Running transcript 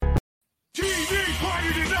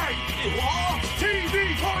party tonight! What?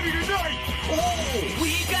 TV party tonight! Oh,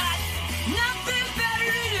 we got nothing better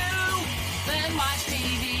to do than watch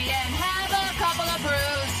TV and have a couple of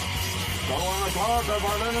brews. Don't want to talk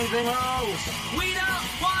about anything else! We don't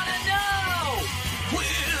want to know.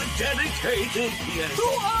 We're dedicated, yes. To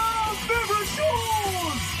our favorite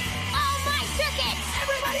shows! Oh, my circuits!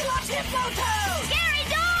 Everybody loves Hypnotoad. Scary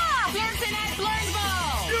dog! Pearson at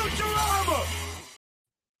Blurnsville. Futurama!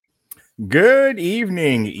 Good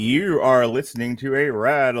evening. You are listening to a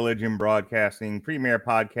Radeligion Broadcasting premier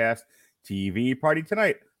podcast TV party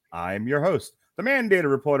tonight. I'm your host, the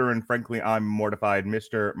mandated reporter, and frankly, I'm mortified,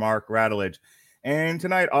 Mr. Mark Radulich. And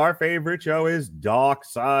tonight, our favorite show is Dark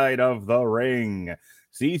Side of the Ring,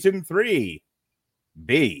 Season 3,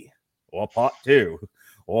 B, or Part 2,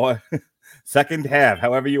 or second half,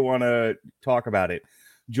 however you want to talk about it.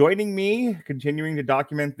 Joining me, continuing to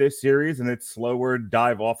document this series and its slower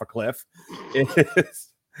dive off a cliff,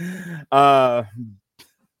 is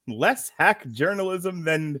less hack journalism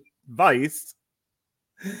than Vice,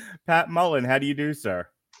 Pat Mullen. How do you do, sir?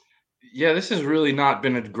 Yeah, this has really not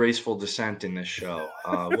been a graceful descent in this show.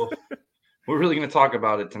 We're really going to talk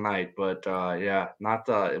about it tonight, but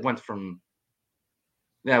it went from.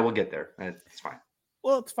 Yeah, we'll get there. It's fine.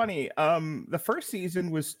 Well, it's funny. The first season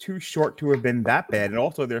was too short to have been that bad, and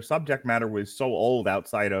also their subject matter was so old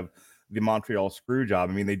outside of the Montreal Screwjob.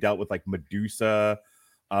 I mean, they dealt with like Medusa,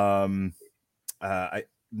 not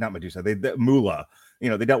Medusa. Moolah. You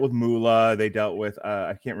know, they dealt with Moolah. They dealt with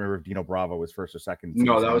I can't remember if Dino Bravo was first or second season.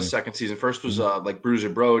 No, that was second season. First was like Bruiser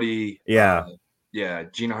Brody. Yeah,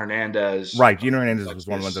 Gino Hernandez. Right, Gino Hernandez was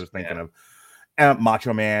one of the ones I was thinking of.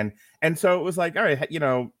 Macho Man, and so it was like, all right, you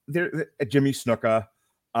know, there Jimmy Snuka.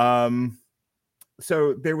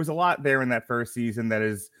 So there was a lot there in that first season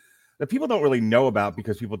that people don't really know about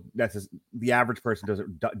because the average person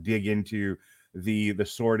doesn't dig into the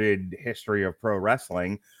sordid history of pro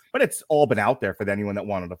wrestling, but it's all been out there for anyone that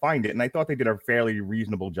wanted to find it. And I thought they did a fairly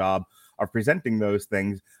reasonable job of presenting those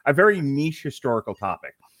things, a very niche historical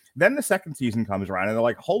topic. Then the second season comes around and they're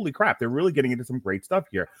like, holy crap, they're really getting into some great stuff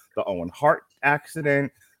here. The Owen Hart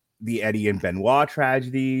accident, the Eddie and Benoit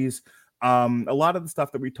tragedies, a lot of the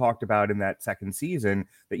stuff that we talked about in that second season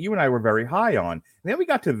that you and I were very high on. And then we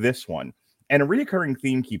got to this one, and a recurring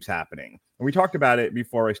theme keeps happening. And we talked about it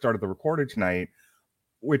before I started the recorder tonight,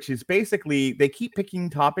 which is basically they keep picking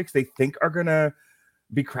topics they think are going to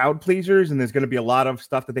be crowd pleasers, and there's going to be a lot of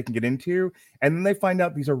stuff that they can get into, and then they find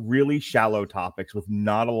out these are really shallow topics with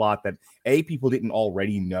not a lot that people didn't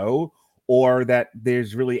already know, or that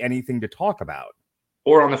there's really anything to talk about.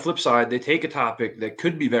 Or on the flip side, they take a topic that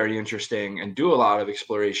could be very interesting and do a lot of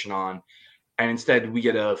exploration on, and instead we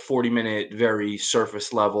get a 40-minute, very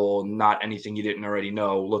surface level, not anything you didn't already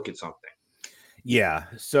know, look at something. Yeah,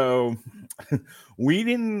 so we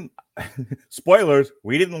didn't spoilers,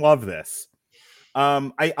 we didn't love this.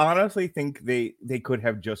 I honestly think they could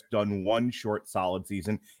have just done one short solid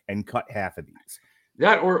season and cut half of these.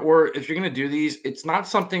 That or if you're going to do these, it's not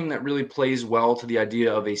something that really plays well to the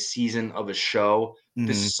idea of a season of a show. Mm-hmm.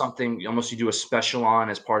 This is something almost you do a special on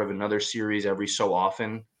as part of another series every so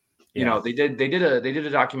often. Yeah. You know, they did a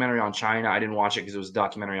documentary on China. I didn't watch it because it was a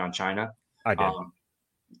documentary on China. I did.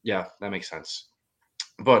 Yeah, that makes sense.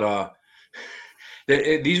 But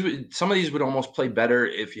some of these would almost play better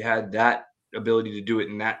if you had that ability to do it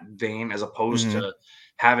in that vein, as opposed to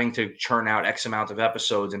having to churn out X amount of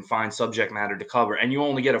episodes and find subject matter to cover. And you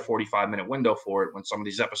only get a 45-minute window for it, when some of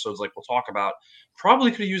these episodes, like we'll talk about,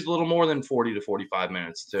 probably could have used a little more than 40 to 45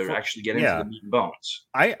 minutes to actually get into the meat and bones.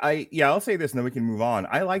 I'll say this and then we can move on.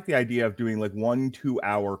 I like the idea of doing like 1-2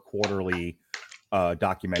 hour quarterly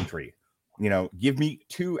documentary. You know, give me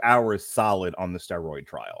 2 hours solid on the steroid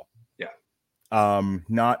trial.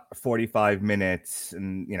 Not 45 minutes,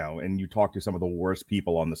 and you talk to some of the worst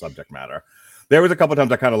people on the subject matter. There was a couple of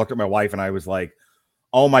times I kind of looked at my wife and I was like,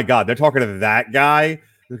 oh my God, they're talking to that guy.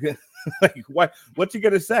 Like, what's he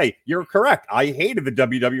going to say? You're correct. I hated the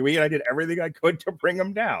WWE and I did everything I could to bring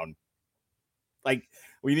him down. Like,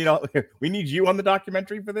 we need you on the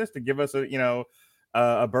documentary for this to give us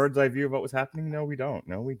a bird's eye view of what was happening. No, we don't.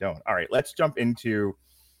 All right, let's jump into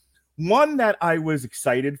one that I was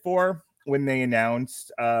excited for when they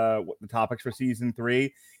announced the topics for season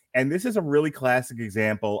 3. And this is a really classic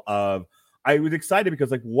example of, I was excited because,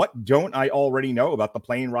 like, what don't I already know about the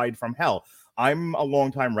plane ride from hell? I'm a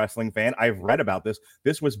longtime wrestling fan. I've read about this.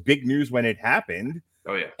 This was big news when it happened.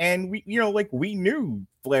 Oh, yeah. And we knew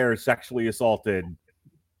Flair sexually assaulted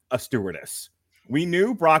a stewardess. We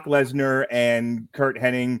knew Brock Lesnar and Kurt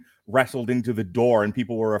Hennig wrestled into the door, and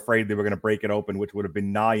people were afraid they were going to break it open, which would have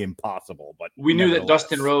been nigh impossible. But we knew that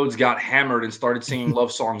Dustin Rhodes got hammered and started singing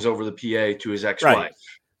love songs over the PA to his ex-wife. Right.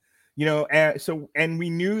 You know, and we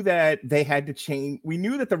knew that they had to change. We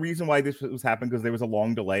knew that the reason why this was happening because there was a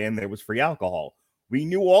long delay and there was free alcohol. We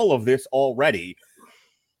knew all of this already.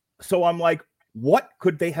 So I'm like, what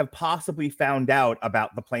could they have possibly found out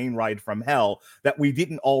about the plane ride from hell that we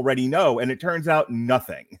didn't already know? And it turns out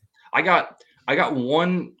nothing. I got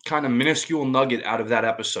one kind of minuscule nugget out of that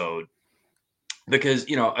episode because,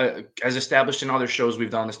 you know, as established in other shows we've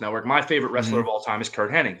done on this network, my favorite wrestler of all time is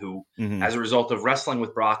Kurt Hennig, who, as a result of wrestling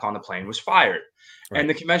with Brock on the plane, was fired. Right. And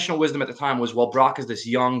the conventional wisdom at the time was, well, Brock is this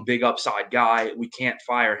young, big upside guy. We can't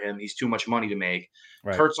fire him. He's too much money to make.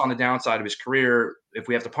 Right. Kurt's on the downside of his career. If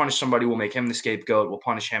we have to punish somebody, we'll make him the scapegoat. We'll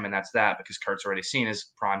punish him, and that's that, because Kurt's already seen his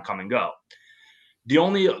prime come and go. The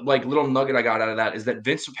only little nugget I got out of that is that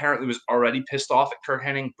Vince apparently was already pissed off at Kurt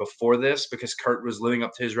Hennig before this, because Kurt was living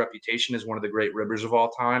up to his reputation as one of the great ribbers of all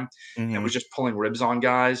time and was just pulling ribs on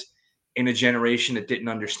guys in a generation that didn't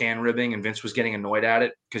understand ribbing, and Vince was getting annoyed at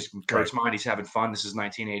it because in Kurt's mind, he's having fun. This is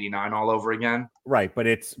 1989 all over again. Right, but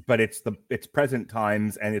it's present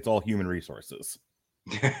times and it's all human resources.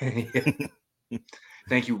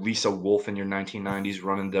 Thank you, Lisa Wolf, in your 1990s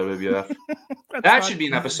running WWF. That should be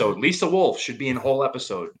an episode. Lisa Wolf should be in a whole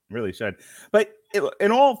episode. Really should. But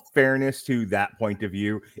in all fairness to that point of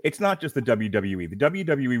view, it's not just the WWE. The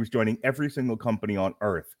WWE was joining every single company on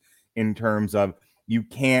earth in terms of you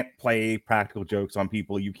can't play practical jokes on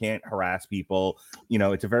people. You can't harass people. You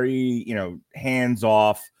know, it's a very, you know,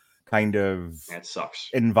 hands-off kind of that sucks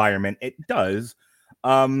environment. It does.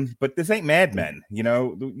 But this ain't Mad Men, you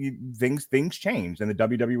know, things change, and the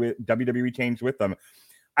WWE changed with them.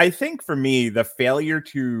 I think for me, the failure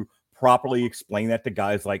to properly explain that to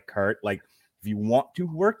guys like Kurt, like, if you want to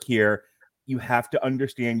work here, you have to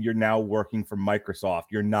understand you're now working for Microsoft.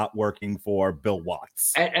 You're not working for Bill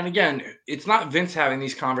Watts. And again, it's not Vince having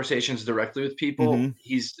these conversations directly with people.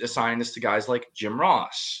 He's assigning this to guys like Jim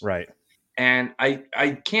Ross. Right. And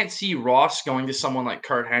I can't see Ross going to someone like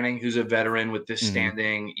Kurt Hennig, who's a veteran with this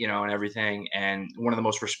standing, you know, and everything, and one of the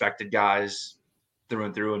most respected guys through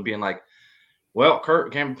and through, and being like, well,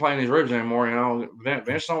 Kurt can't be playing these ribs anymore. You know,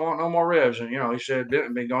 Vince don't want no more ribs. And, you know, he said,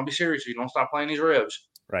 don't be serious. You don't stop playing these ribs.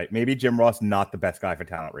 Right. Maybe Jim Ross, not the best guy for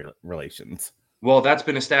talent relations. Well, that's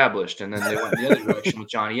been established. And then they went the other direction with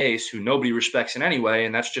Johnny Ace, who nobody respects in any way.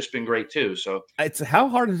 And that's just been great, too. So it's how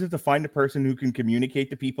hard is it to find a person who can communicate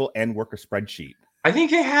to people and work a spreadsheet? I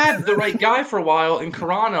think they had the right guy for a while in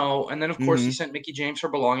Carano. And then, of course, he sent Mickey James her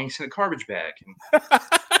belongings in a garbage bag.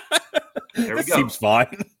 There we go. Seems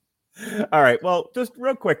fine. All right. Well, just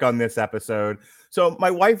real quick on this episode. So my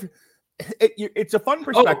wife, it's a fun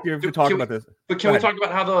perspective to talk about this. But can we talk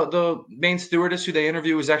about how the main stewardess who they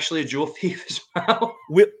interview is actually a jewel thief as well?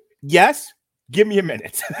 Yes. Give me a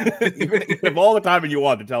minute. Even if you have all the time you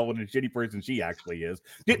want to tell what a shitty person she actually is.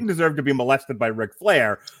 Didn't deserve to be molested by Ric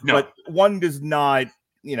Flair. No. But one does not,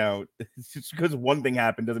 you know, just because one thing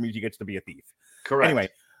happened doesn't mean she gets to be a thief. Correct. Anyway,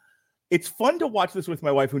 it's fun to watch this with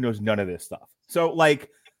my wife who knows none of this stuff. So, like,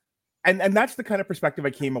 and that's the kind of perspective I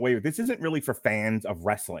came away with. This isn't really for fans of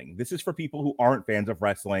wrestling. This is for people who aren't fans of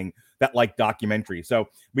wrestling that like documentaries. So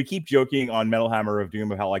we keep joking on Metal Hammer of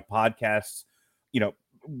Doom of how, like, podcasts, you know,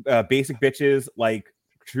 basic bitches like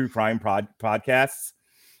true crime podcasts.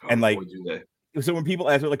 And like, so when people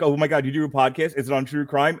ask, like, oh my God, you do a podcast? Is it on true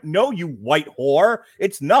crime? No, you white whore.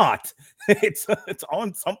 It's not. It's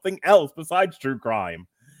on something else besides true crime.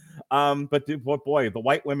 But boy, the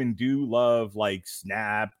white women do love, like,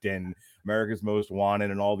 Snapped and America's Most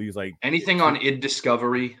Wanted and all these, like, anything on id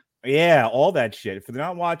Discovery. Yeah, all that shit. If they're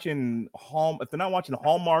not watching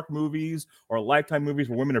Hallmark movies or Lifetime movies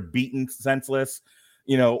where women are beaten senseless,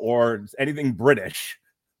 you know, or anything British,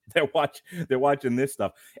 they're watching this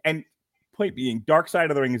stuff. And point being, Dark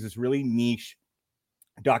Side of the Ring is this really niche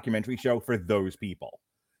documentary show for those people.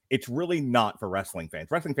 It's really not for wrestling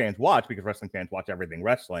fans. Wrestling fans watch because wrestling fans watch everything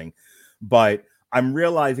wrestling. But I'm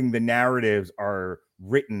realizing the narratives are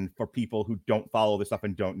written for people who don't follow this stuff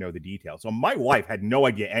and don't know the details. So my wife had no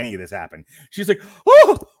idea any of this happened. She's like,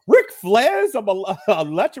 oh, Ric Flair's a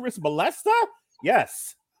lecherous molester?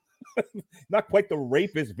 Yes. Not quite the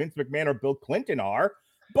rapist Vince McMahon or Bill Clinton are.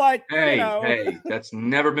 But, hey, you know. Hey, that's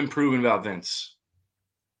never been proven about Vince.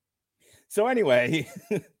 So anyway...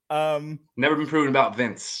 never been proven about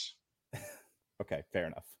Vince. Okay, fair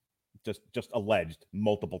enough. Just alleged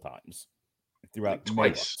multiple times throughout, like,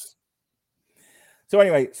 twice. So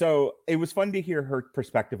anyway, so it was fun to hear her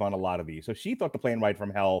perspective on a lot of these. So she thought the plane ride from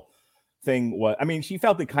hell thing was, I mean, she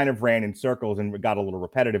felt it kind of ran in circles and got a little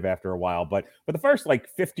repetitive after a while, but for the first like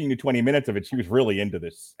 15 to 20 minutes of it, she was really into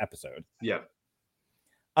this episode. Yeah.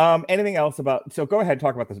 Anything else about, so go ahead,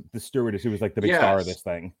 talk about the stewardess who was like the big star of this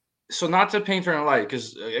thing. So not to paint her in a light,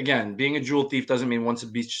 because again, being a jewel thief doesn't mean one to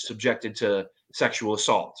be subjected to sexual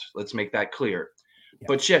assault. Let's make that clear. Yeah.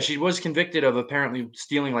 But yeah, she was convicted of apparently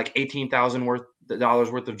stealing like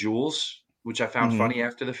 $18,000 worth of jewels, which I found funny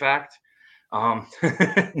after the fact.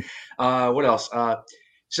 What else?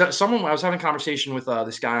 So someone, I was having a conversation with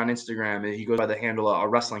this guy on Instagram, and he goes by the handle a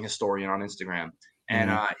wrestling historian on Instagram, and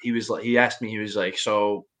he asked me, he was like,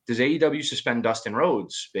 so does AEW suspend Dustin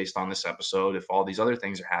Rhodes based on this episode if all these other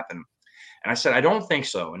things are happening? And I said, I don't think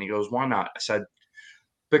so. And he goes, why not? I said,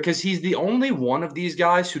 because he's the only one of these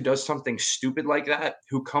guys who does something stupid like that,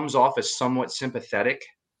 who comes off as somewhat sympathetic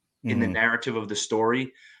in the narrative of the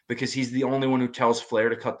story, because he's the only one who tells Flair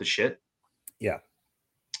to cut the shit. Yeah.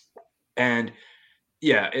 And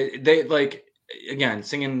yeah, they like, again,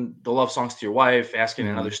 singing the love songs to your wife, asking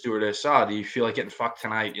another stewardess, do you feel like getting fucked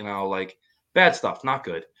tonight? You know, like bad stuff, not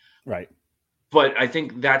good. Right. But I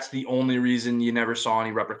think that's the only reason you never saw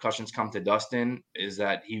any repercussions come to Dustin, is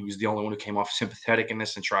that he was the only one who came off sympathetic in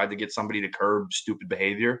this and tried to get somebody to curb stupid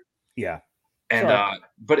behavior. Yeah. And,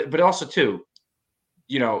 but also too,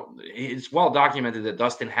 you know, it's well documented that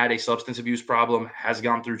Dustin had a substance abuse problem, has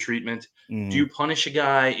gone through treatment. Do you punish a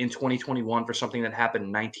guy in 2021 for something that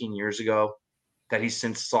happened 19 years ago that he's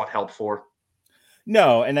since sought help for?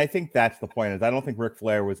 No, and I think that's the point. Is I don't think Ric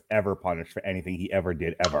Flair was ever punished for anything he ever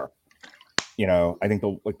did ever. You know, I think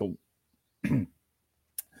the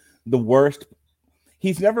worst.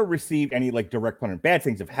 He's never received any like direct punishment. Bad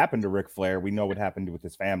things have happened to Ric Flair. We know what happened with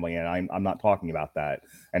his family, and I'm not talking about that.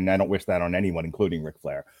 And I don't wish that on anyone, including Ric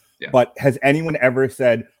Flair. Yeah. But has anyone ever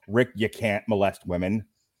said, Rick, you can't molest women?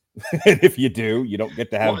 And if you do, you don't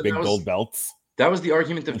get to have big gold belts. That was the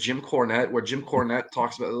argument of Jim Cornette, where Jim Cornette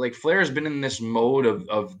talks about, like, Flair has been in this mode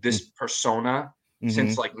of this persona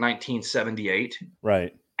since like 1978.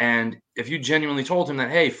 Right. And if you genuinely told him that,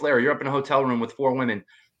 hey, Flair, you're up in a hotel room with 4 women,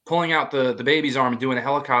 pulling out the baby's arm and doing a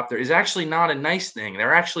helicopter is actually not a nice thing.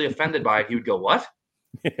 They're actually offended by it. He would go, what?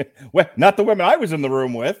 Well, not the women I was in the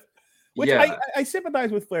room with. Which I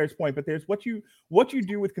sympathize with Flair's point, but there's what you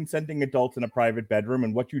do with consenting adults in a private bedroom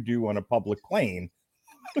and what you do on a public plane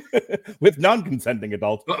with non-consenting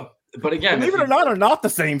adults. But again, believe it or not, are not the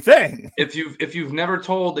same thing. If you've never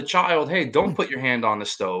told the child, hey, don't put your hand on the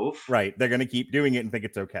stove, right? They're going to keep doing it and think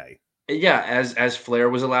it's okay. Yeah, as Flair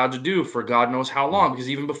was allowed to do for God knows how long, because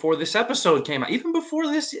even before this episode came out, even before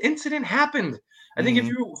this incident happened, I think if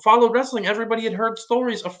you followed wrestling, everybody had heard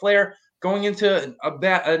stories of Flair going into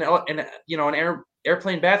an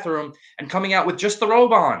airplane bathroom and coming out with just the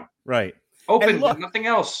robe on, right, open, with nothing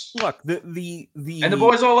else. Look, the and the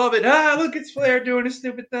boys all love it. Look, it's Flair doing a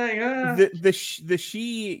stupid thing.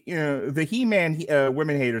 The He-Man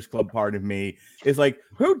Women Haters Club part of me is like,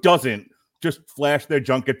 who doesn't just flash their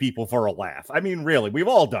junk at people for a laugh? I mean, really, we've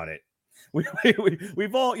all done it.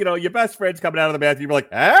 We've all, your best friend's coming out of the bathroom, you're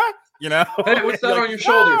like, hey, what's that on your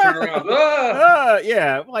shoulder? Turn around.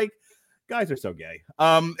 Yeah, like, guys are so gay.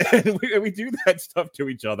 And we do that stuff to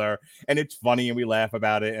each other, and it's funny, and we laugh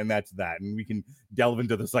about it, and that's that. And we can delve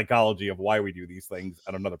into the psychology of why we do these things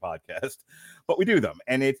on another podcast, but we do them,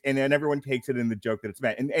 and then everyone takes it in the joke that it's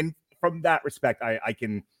meant. And from that respect, I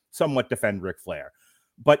can somewhat defend Ric Flair.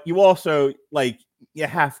 But you also, you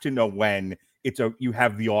have to know when you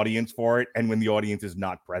have the audience for it and when the audience is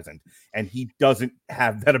not present. And he doesn't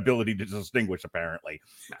have that ability to distinguish, apparently.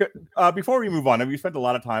 Before we move on, we spent a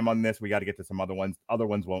lot of time on this. We got to get to some other ones. Other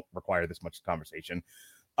ones won't require this much conversation.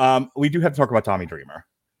 We do have to talk about Tommy Dreamer.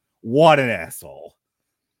 What an asshole.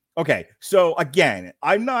 Okay, so again,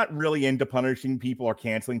 I'm not really into punishing people or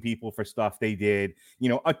canceling people for stuff they did.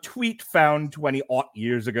 A tweet found 20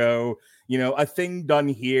 years ago, a thing done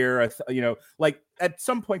here, at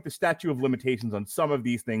some point, the statute of limitations on some of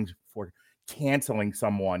these things for canceling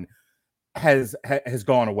someone has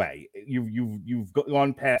gone away. You've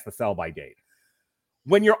gone past the sell-by date.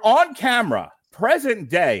 When you're on camera, present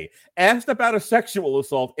day, asked about a sexual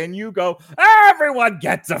assault, and you go, everyone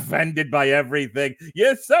gets offended by everything.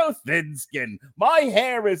 You're so thin-skinned. My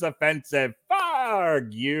hair is offensive. Fuck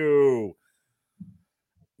you.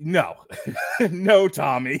 No, no,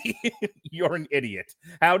 Tommy, you're an idiot.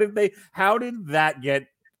 How did they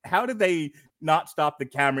not stop the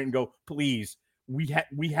camera and go, please, we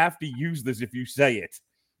have to use this if you say it.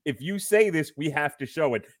 If you say this, we have to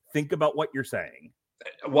show it. Think about what you're saying.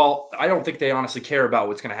 Well, I don't think they honestly care about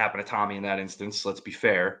what's going to happen to Tommy in that instance. Let's be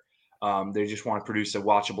fair. They just want to produce a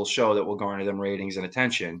watchable show that will garner them ratings and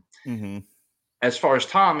attention. Mm-hmm. as far as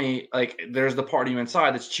Tommy, like there's the part of you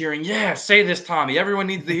inside that's cheering, yeah, say this, Tommy. Everyone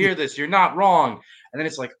needs to hear this. You're not wrong. And then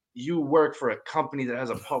it's like, you work for a company that has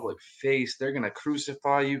a public face. They're gonna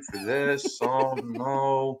crucify you for this. Oh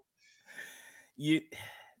no.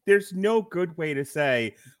 There's no good way to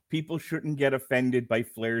say people shouldn't get offended by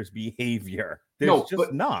Flair's behavior. There's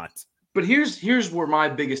not. But here's where my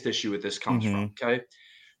biggest issue with this comes from. Okay.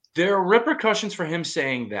 There are repercussions for him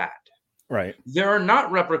saying that. Right. There are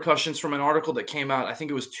not repercussions from an article that came out, I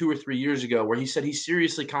think it was 2 or 3 years ago, where he said he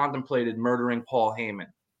seriously contemplated murdering Paul Heyman.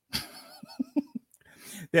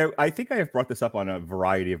 I think I have brought this up on a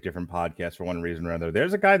variety of different podcasts for one reason or another.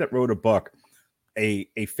 There's a guy that wrote a book, a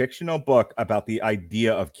fictional book about the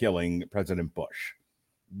idea of killing President Bush.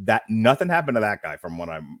 That nothing happened to that guy from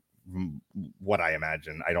what I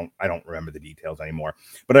imagine. I don't remember the details anymore,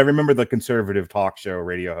 but I remember the conservative talk show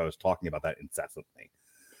radio host talking about that incessantly.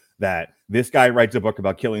 That this guy writes a book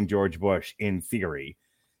about killing George Bush in theory,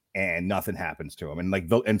 and nothing happens to him.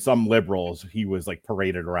 And some liberals, he was like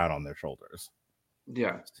paraded around on their shoulders.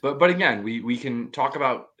 Yeah, but again, we can talk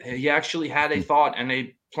about he actually had a thought and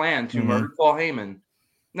a plan to murder Paul Heyman.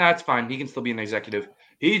 Nah, it's fine. He can still be an executive.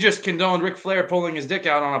 He just condoned Ric Flair pulling his dick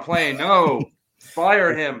out on a plane. No,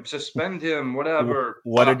 fire him, suspend him, whatever.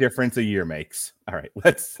 What a difference a year makes. All right,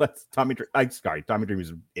 let's Tommy Dreamer. Tommy Dreamer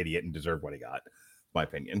was an idiot and deserved what he got. My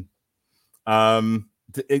opinion.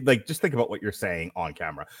 Just think about what you're saying on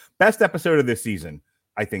camera. Best episode of this season,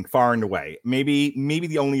 I think, far and away. Maybe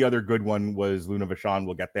the only other good one was Luna Vachon.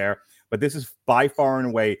 We'll get there, but this is by far and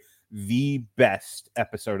away the best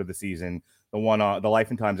episode of the season. The one, the Life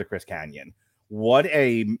and Times of Chris Kanyon. What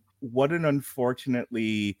an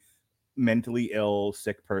unfortunately mentally ill,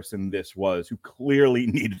 sick person this was, who clearly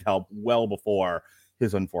needed help well before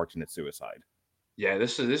his unfortunate suicide. Yeah,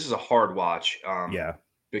 this is a hard watch.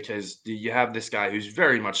 Because you have this guy who's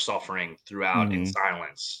very much suffering throughout in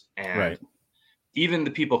silence, and even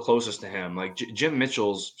the people closest to him, like Jim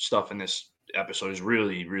Mitchell's stuff in this episode, is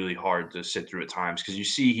really, really hard to sit through at times, because you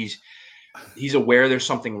see he's aware there's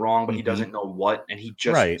something wrong, but he doesn't know what, and he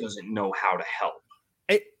just doesn't know how to help.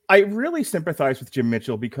 I really sympathize with Jim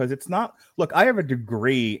Mitchell, because it's not. Look, I have a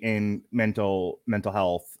degree in mental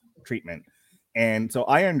health treatment. And so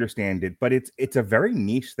I understand it, but it's a very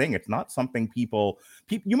niche thing. It's not something people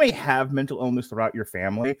you may have mental illness throughout your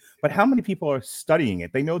family, but how many people are studying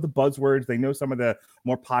it? They know the buzzwords, they know some of the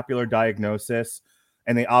more popular diagnosis,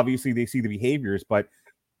 and they see the behaviors, but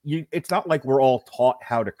it's not like we're all taught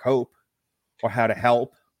how to cope or how to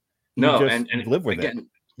help. No, and live with it.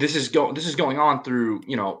 This is going on through,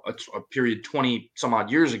 a period 20 some odd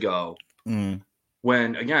years ago.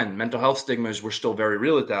 When, again, mental health stigmas were still very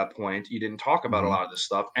real at that point. You didn't talk about a lot of this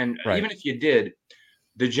stuff. And even if you did,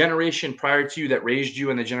 the generation prior to you that raised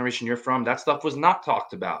you and the generation you're from, that stuff was not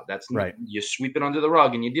talked about. That's you sweep it under the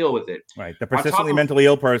rug and you deal with it. Right. The persistently mentally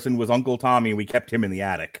ill person was Uncle Tommy. We kept him in the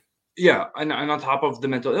attic. Yeah. And on top of the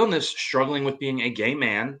mental illness, struggling with being a gay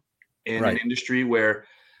man in an industry where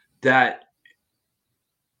that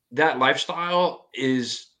lifestyle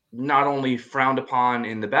is not only frowned upon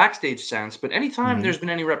in the backstage sense, but anytime there's been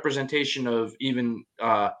any representation of even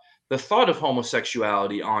the thought of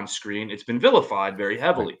homosexuality on screen, it's been vilified very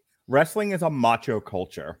heavily. Wrestling is a macho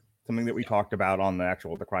culture, something that we talked about on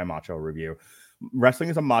the Cry Macho review. Wrestling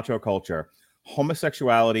is a macho culture.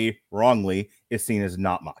 Homosexuality, wrongly, is seen as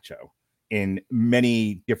not macho in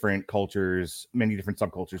many different cultures, many different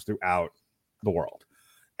subcultures throughout the world.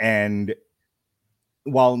 And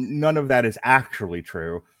while none of that is actually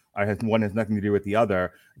true, one has nothing to do with the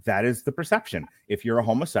other. That is the perception. If you're a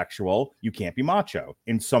homosexual, you can't be macho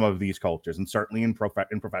in some of these cultures, and certainly in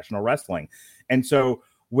professional wrestling. And so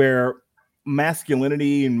where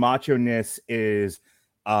masculinity and macho-ness is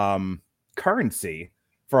currency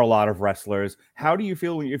for a lot of wrestlers, how do you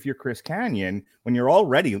feel if you're Chris Kanyon, when you're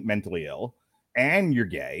already mentally ill and you're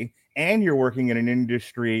gay and you're working in an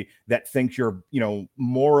industry that thinks you're,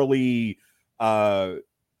 morally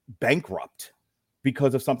bankrupt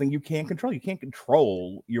because of something you can't control? You can't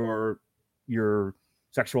control your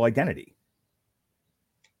sexual identity.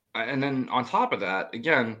 And then on top of that,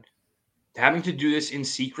 again, having to do this in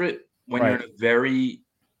secret when you're in a very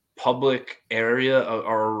public area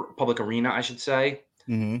or public arena, I should say,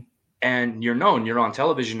 and you're known, you're on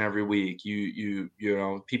television every week. You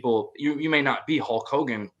may not be Hulk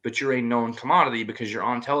Hogan, but you're a known commodity because you're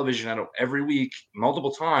on television every week,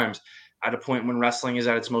 multiple times, at a point when wrestling is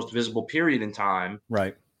at its most visible period in time.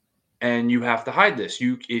 Right. And you have to hide this.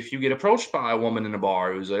 If you get approached by a woman in a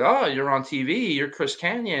bar who's like, oh, you're on TV, you're Chris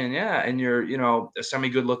Kanyon, yeah, and you're, a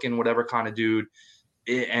semi-good looking, whatever kind of dude,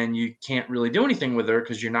 and you can't really do anything with her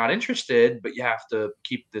because you're not interested, but you have to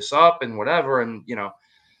keep this up and whatever. And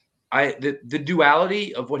the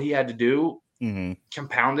duality of what he had to do,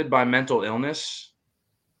 compounded by mental illness,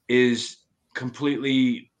 is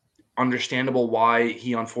completely understandable why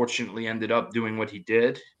he unfortunately ended up doing what he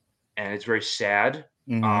did, and it's very sad.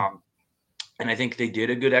 And I think they did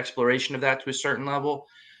a good exploration of that to a certain level.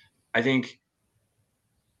 I think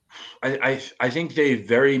they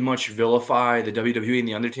very much vilify the WWE and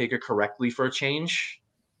the Undertaker correctly for a change.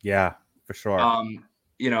 Yeah, for sure. Can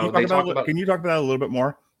you talk about that a little bit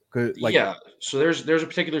more? Yeah. So there's a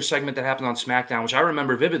particular segment that happened on SmackDown, which I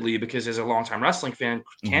remember vividly because as a longtime wrestling fan,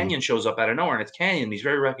 Kanyon shows up out of nowhere, and it's Kanyon. He's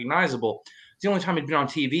very recognizable. It's the only time he'd been on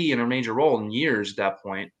TV in a major role in years at that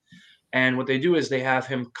point. And what they do is they have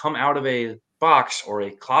him come out of a box or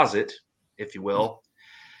a closet, if you will,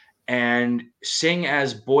 and sing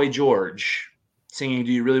as Boy George, singing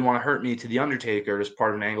 "Do You Really Want to Hurt Me" to The Undertaker as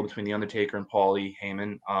part of an angle between The Undertaker and Paulie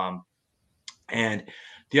Heyman. And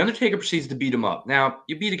The Undertaker proceeds to beat him up. Now,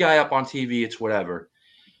 you beat a guy up on TV, it's whatever.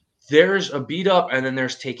 There's a beat up, and then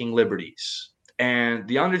there's taking liberties. And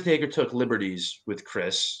The Undertaker took liberties with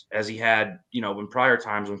Chris, as he had, in prior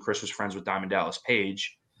times when Chris was friends with Diamond Dallas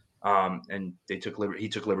Page. And he took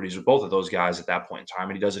liberties with both of those guys at that point in time.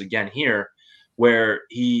 And he does it again here, where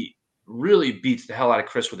he really beats the hell out of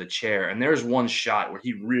Chris with a chair. And there's one shot where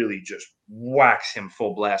he really just whacks him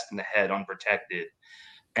full blast in the head, unprotected.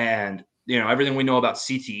 And everything we know about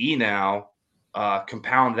CTE now,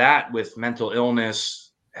 compound that with mental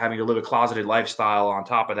illness, having to live a closeted lifestyle on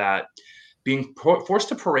top of that, being forced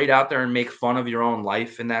to parade out there and make fun of your own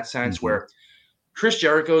life in that sense, where Chris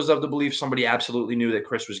Jericho is of the belief somebody absolutely knew that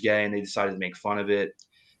Chris was gay and they decided to make fun of it.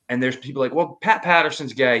 And there's people like, well, Pat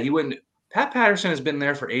Patterson's gay. Pat Patterson has been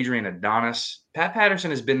there for Adrian Adonis. Pat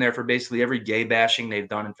Patterson has been there for basically every gay bashing they've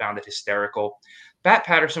done and found it hysterical. Pat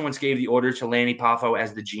Patterson once gave the order to Lanny Poffo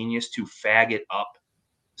as the genius to fag it up.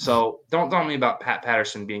 So don't tell me about Pat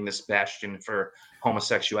Patterson being this bastion for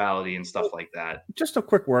homosexuality and stuff like that. Just a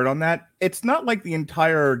quick word on that. It's not like the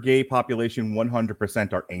entire gay population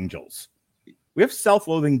 100% are angels. We have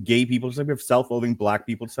self-loathing gay people, just like we have self-loathing black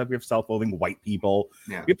people, just like we have self-loathing white people.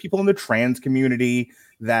 Yeah. We have people in the trans community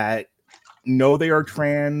that know they are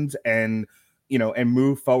trans and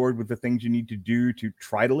move forward with the things you need to do to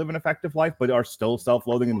try to live an effective life, but are still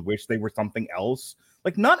self-loathing and wish they were something else.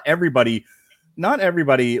 Like not everybody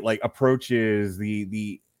like approaches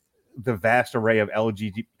the vast array of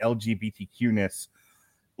LGBTQ-ness.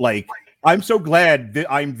 Like, I'm so glad that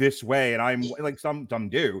I'm this way, and I'm like some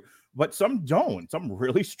do, but some don't. Some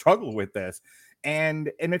really struggle with this. And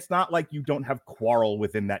it's not like you don't have quarrel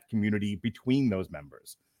within that community between those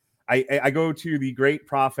members. I go to the great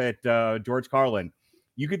prophet George Carlin.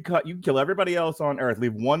 You could kill everybody else on earth,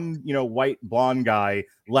 leave one white blonde guy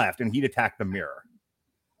left, and he'd attack the mirror.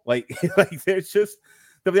 Like there's just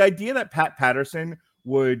the idea that Pat Patterson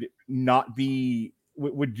would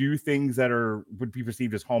do things that would be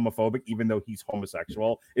perceived as homophobic, even though he's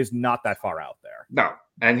homosexual, is not that far out there. No,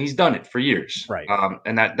 and he's done it for years, right?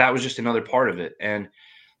 And that was just another part of it. And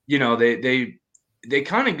they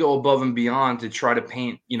kind of go above and beyond to try to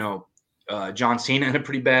paint, John Cena in a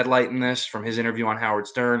pretty bad light in this, from his interview on Howard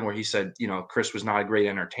Stern, where he said, Chris was not a great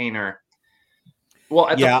entertainer. Well,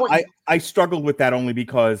 I struggled with that only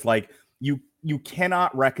because you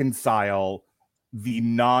cannot reconcile the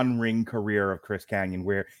non-ring career of Chris Kanyon,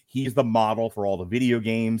 where he's the model for all the video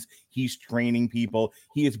games. He's training people.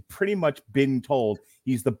 He has pretty much been told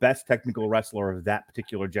he's the best technical wrestler of that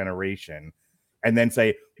particular generation. And then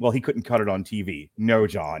say, well, he couldn't cut it on TV. No,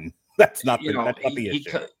 John, that's not the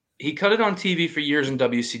issue. He cut it on TV for years in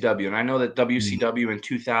WCW. And I know that WCW in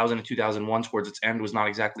 2000 and 2001 towards its end was not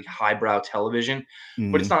exactly highbrow television,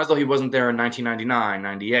 but it's not as though he wasn't there in 1999,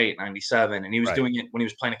 98, 97. And he was doing it when he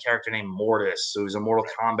was playing a character named Mortis. So he was a Mortal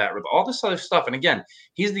Kombat, all this other stuff. And again,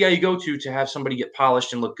 he's the guy you go to have somebody get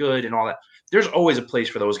polished and look good and all that. There's always a place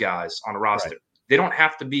for those guys on a roster. Right. They don't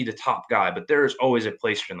have to be the top guy, but there's always a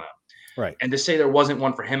place for them. Right. And to say there wasn't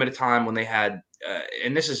one for him at a time when they had,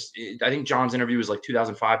 and this is, I think John's interview was like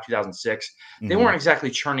 2005, 2006. They weren't exactly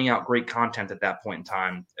churning out great content at that point in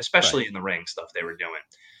time, especially in the ring stuff they were doing.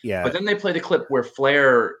 Yeah. But then they played a clip where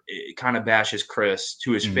Flair kind of bashes Chris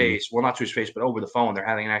to his face. Well, not to his face, but over the phone. They're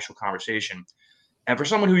having an actual conversation. And for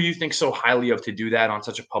someone who you think so highly of to do that on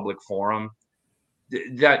such a public forum,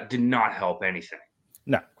 that did not help anything.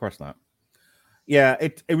 No, of course not. Yeah,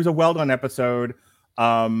 it was a well done episode.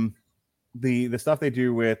 The stuff they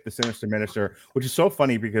do with the Sinister Minister, which is so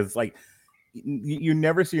funny because you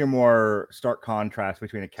never see a more stark contrast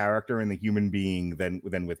between a character and the human being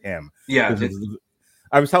than with him. Yeah.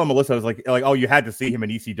 I was telling Melissa, I was like, oh, you had to see him in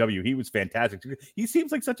ECW. He was fantastic. He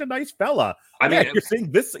seems like such a nice fella. I mean, you're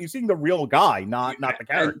seeing the real guy, not the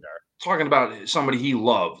character. Talking about somebody he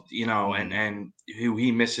loved, and who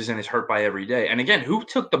he misses and is hurt by every day. And again, who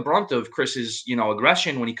took the brunt of Chris's,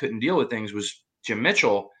 aggression when he couldn't deal with things was Jim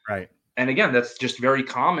Mitchell. Right. And again, that's just very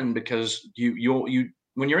common because you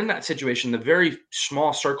when you're in that situation, the very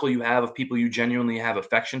small circle you have of people you genuinely have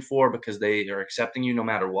affection for because they are accepting you no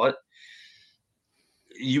matter what,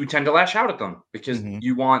 you tend to lash out at them because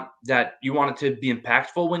you want it to be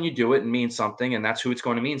impactful when you do it and mean something, and that's who it's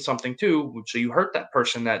going to mean something to. So you hurt that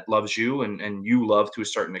person that loves you and you love to a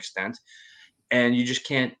certain extent, and you just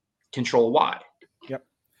can't control why. Yep.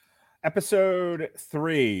 Episode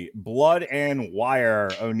 3, Blood and Wire,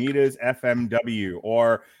 Onita's FMW,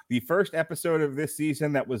 or the first episode of this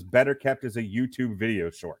season that was better kept as a YouTube video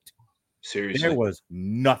short. Seriously, there was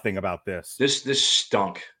nothing about this. This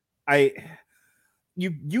stunk.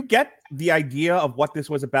 You get the idea of what this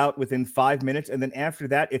was about within 5 minutes, and then after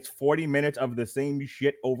that, it's 40 minutes of the same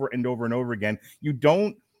shit over and over and over again. You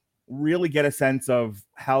don't really get a sense of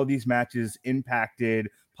how these matches impacted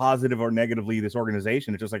positive or negatively this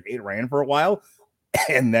organization. It's just like it ran for a while,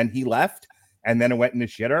 and then he left, and then it went into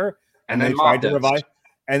shitter, and then they tried to revive,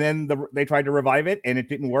 and then they tried to revive it, and it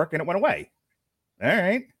didn't work, and it went away. All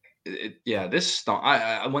right. This stunk.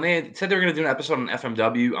 When they said they were going to do an episode on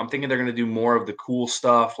FMW, I'm thinking they're going to do more of the cool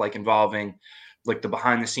stuff, like involving like the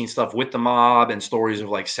behind the scenes stuff with the mob and stories of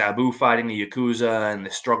like Sabu fighting the Yakuza and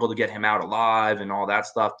the struggle to get him out alive and all that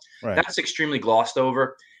stuff. Right. That's extremely glossed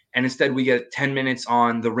over. And instead we get 10 minutes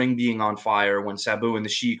on the ring being on fire when Sabu and the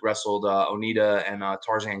Sheik wrestled Onita and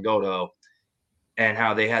Tarzan Goto, and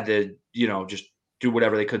how they had to, just do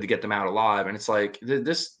whatever they could to get them out alive. And it's like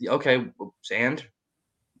this, okay, and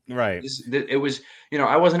right. It was,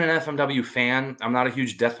 I wasn't an FMW fan. I'm not a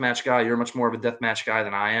huge deathmatch guy. You're much more of a deathmatch guy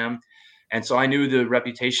than I am. And so I knew the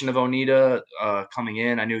reputation of Onita coming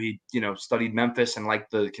in. I knew he, studied Memphis and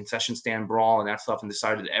liked the concession stand brawl and that stuff, and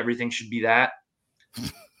decided that everything should be that.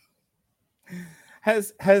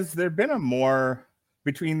 Has there been a more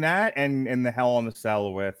between that and the Hell in the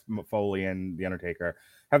Cell with Foley and The Undertaker?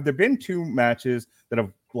 Have there been two matches that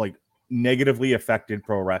have like negatively affected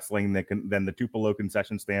pro wrestling than the Tupelo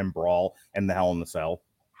concession stand brawl and the Hell in the Cell?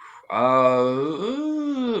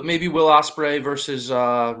 Maybe Will Ospreay versus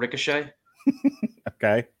Ricochet.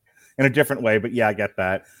 Okay, in a different way, but yeah, I get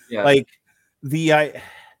that. Yeah. Like the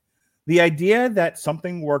idea that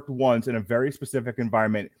something worked once in a very specific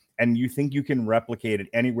environment and you think you can replicate it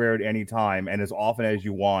anywhere at any time and as often as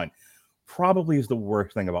you want, probably is the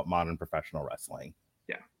worst thing about modern professional wrestling.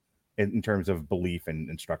 In terms of belief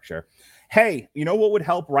and structure. Hey, you know what would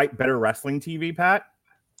help write better wrestling TV, Pat?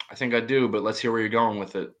 I think I do, but let's hear where you're going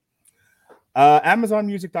with it.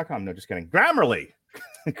 AmazonMusic.com. No, just kidding. Grammarly.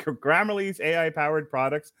 Grammarly's AI-powered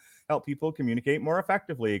products help people communicate more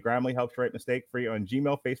effectively. Grammarly helps write mistake-free on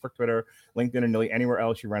Gmail, Facebook, Twitter, LinkedIn, and nearly anywhere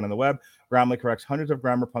else you run on the web. Grammarly corrects hundreds of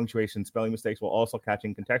grammar, punctuation, spelling mistakes while also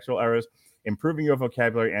catching contextual errors, improving your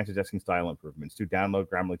vocabulary, and suggesting style improvements. To download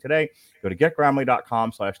Grammarly today, go to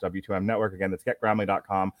getgrammarly.com/W2M Network. Again, that's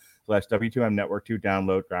getgrammarly.com/W2M Network to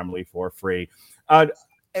download Grammarly for free. I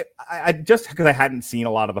just because I hadn't seen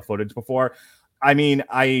a lot of the footage before. I mean,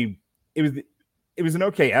 it was an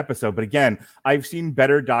okay episode, but again, I've seen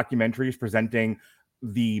better documentaries presenting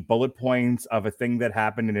the bullet points of a thing that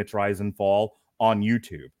happened in its rise and fall on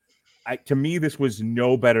YouTube. To me, this was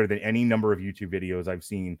no better than any number of YouTube videos I've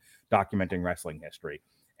seen documenting wrestling history.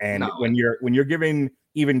 And when you're giving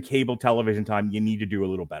even cable television time, you need to do a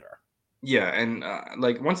little better. Yeah, and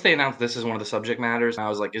like once they announced this as one of the subject matters, I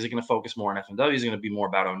was like, is it going to focus more on FMW? Is it going to be more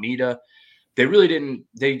about Onita? They really didn't.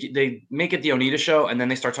 They make it the Onita show, and then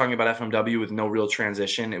they start talking about FMW with no real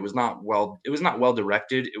transition. It was not well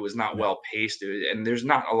directed. It was not well paced, and there's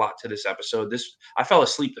not a lot to this episode. I fell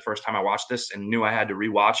asleep the first time I watched this, and knew I had to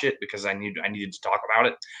rewatch it because I needed to talk about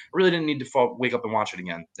it. I really didn't need to wake up and watch it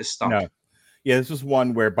again. This stunk. No. Yeah, this was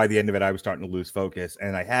one where by the end of it, I was starting to lose focus,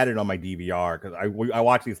 and I had it on my DVR because I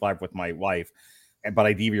watch these live with my wife, but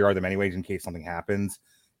I DVR them anyways in case something happens.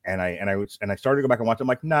 And I started to go back and watch it. I'm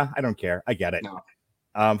like, nah, I don't care. I get it. No.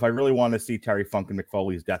 If I really want to see Terry Funk and Mick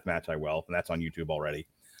Foley's death match, I will, and that's on YouTube already.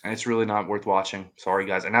 And it's really not worth watching. Sorry,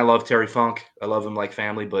 guys. And I love Terry Funk. I love him like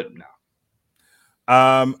family, but no.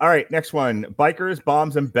 All right, next one: Bikers,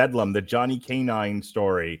 Bombs, and Bedlam, the Johnny K-9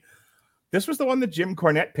 story. This was the one that Jim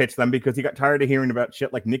Cornette pitched them because he got tired of hearing about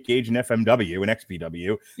shit like Nick Gage and FMW and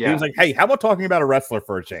XPW. Yeah. He was like, hey, how about talking about a wrestler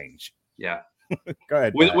for a change? Yeah. Go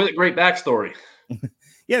ahead. With a great backstory.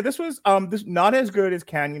 Yeah, this was this not as good as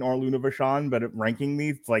Canyon or Luna Vachon, but ranking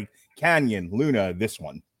these, it's like Canyon, Luna, this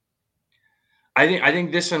one. I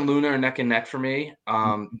think this and Luna are neck and neck for me.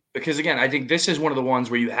 Because again, I think this is one of the ones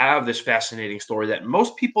where you have this fascinating story that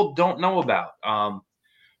most people don't know about.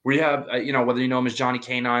 Where you have, whether you know him as Johnny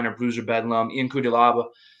K9 or Bruiser Bedlam, Ian Cutelaba,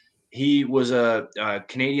 he was a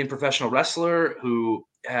Canadian professional wrestler who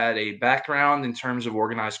had a background in terms of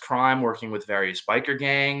organized crime, working with various biker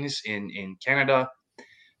gangs in Canada,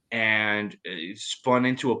 and it spun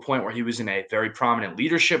into a point where he was in a very prominent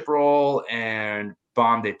leadership role and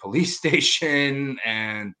bombed a police station.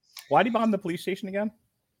 And why did he bomb the police station again?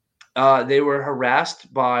 They were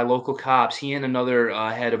harassed by local cops. He and another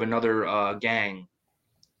head of another gang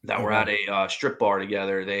that were at a strip bar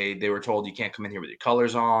together. They were told, you can't come in here with your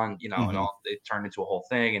colors on, and all. It turned into a whole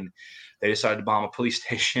thing, and they decided to bomb a police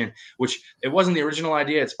station, which it wasn't the original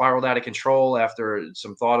idea. It spiraled out of control after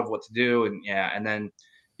some thought of what to do, and then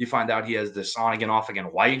you find out he has this on again, off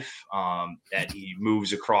again wife that he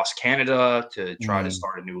moves across Canada to try to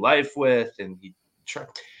start a new life with, and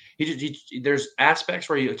there's aspects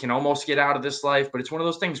where you can almost get out of this life, but it's one of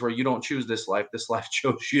those things where you don't choose this life. This life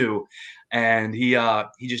chose you. And he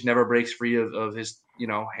just never breaks free of his,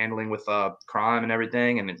 handling with crime and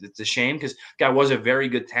everything. And it's a shame because guy was a very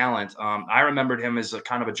good talent. I remembered him as a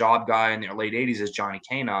kind of a job guy in the late 80s as Johnny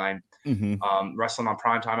K9, wrestling on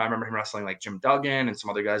Primetime. I remember him wrestling like Jim Duggan and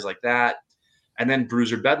some other guys like that. And then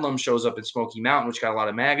Bruiser Bedlam shows up in Smoky Mountain, which got a lot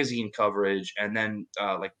of magazine coverage. And then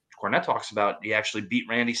like Cornette talks about, he actually beat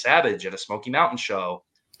Randy Savage at a Smoky Mountain show,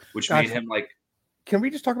 which made him like. Can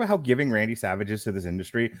we just talk about how giving Randy Savage is to this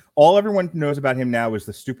industry? All everyone knows about him now is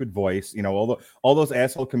the stupid voice. All those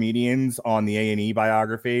asshole comedians on the A&E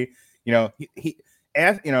biography.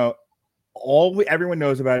 Everyone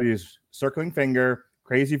knows about is circling finger,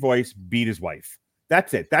 crazy voice, beat his wife.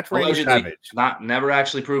 That's it. That's Randy Savage. Never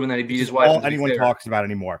actually proven that he beat his wife. All anyone talks about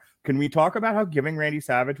anymore. Can we talk about how giving Randy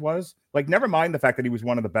Savage was? Like, never mind the fact that he was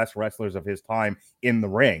one of the best wrestlers of his time in the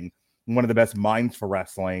ring, one of the best minds for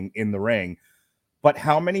wrestling in the ring. But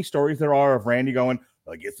how many stories there are of Randy going,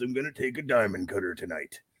 I guess I'm going to take a diamond cutter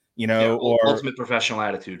tonight, or ultimate professional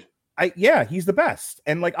attitude. He's the best.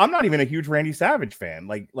 And like, I'm not even a huge Randy Savage fan.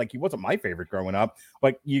 Like he wasn't my favorite growing up,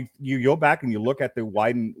 but you go back and you look at the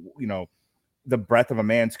widen, the breadth of a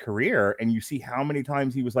man's career, and you see how many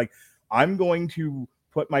times he was like, I'm going to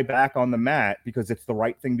put my back on the mat because it's the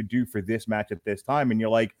right thing to do for this match at this time. And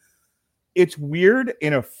you're like, it's weird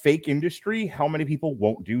in a fake industry how many people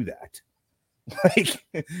won't do that. Like,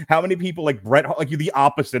 how many people like Bret, like you're the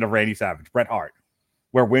opposite of Randy Savage, Bret Hart,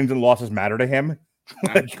 where wins and losses matter to him.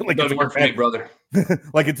 like doesn't work for me, brother.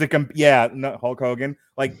 Like it's Hulk Hogan.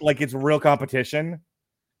 Like it's real competition.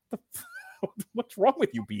 What's wrong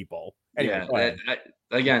with you people? Anyway,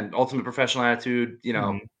 again, ultimate professional attitude.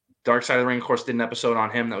 Dark Side of the Ring, of course, did an episode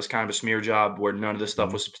on him that was kind of a smear job where none of this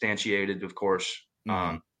stuff was substantiated. Of course,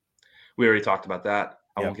 we already talked about that.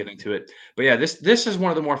 I won't get into it. But yeah, this is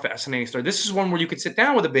one of the more fascinating stories. This is one where you could sit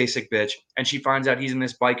down with a basic bitch and she finds out he's in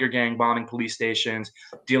this biker gang bombing police stations,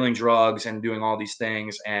 dealing drugs and doing all these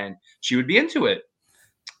things, and she would be into it.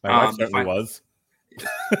 My wife certainly was.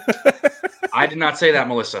 I did not say that,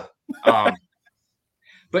 Melissa.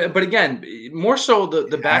 But again, more so the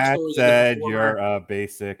backstory. Said you're a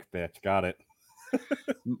basic bitch. Got it.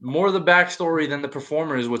 More of the backstory than the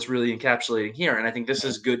performer is what's really encapsulating here, and I think this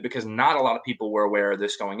is good because not a lot of people were aware of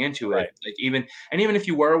this going into it. Like even if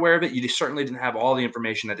you were aware of it, you certainly didn't have all the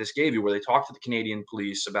information that this gave you. Where they talked to the Canadian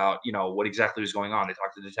police about what exactly was going on. They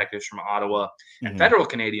talked to detectives from Ottawa and federal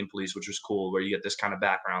Canadian police, which was cool, where you get this kind of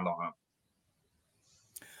background on them.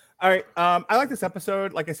 All right, I like this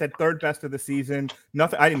episode. Like I said, third best of the season.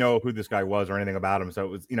 Nothing. I didn't know who this guy was or anything about him, so it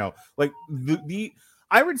was like the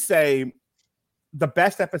I would say. The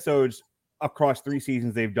best episodes across 3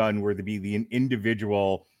 seasons they've done were to be the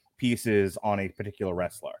individual pieces on a particular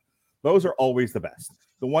wrestler. Those are always the best.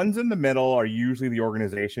 The ones in the middle are usually the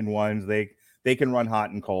organization ones. They can run hot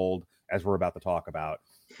and cold, as we're about to talk about.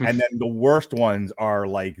 And then the worst ones are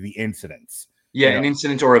like the incidents. Yeah, an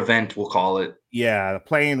incident or event, we'll call it. Yeah, the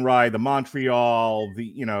plane ride, the Montreal,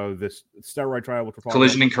 this steroid trial, which we're calling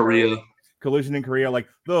Collision in Korea. Like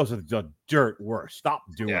those are the dirt worst. Stop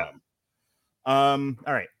doing them.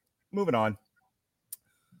 All right, moving on.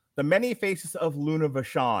 The many faces of Luna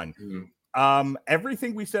Vachon.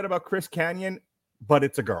 Everything we said about Chris Kanyon, but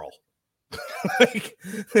it's a girl. Like,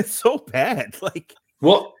 it's so bad. Like,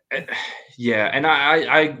 well, yeah, and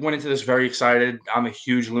I went into this very excited. I'm a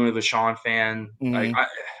huge Luna Vachon fan. Like,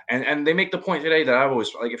 and they make the point today that I've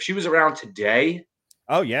always like, if she was around today.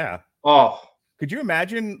 Oh yeah. Oh, could you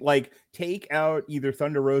imagine like take out either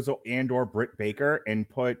Thunder Rosa and or Britt Baker and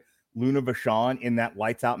put Luna Vachon in that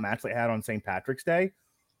lights out match they had on St. Patrick's Day?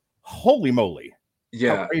 Holy moly.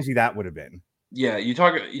 Yeah. How crazy that would have been. Yeah, you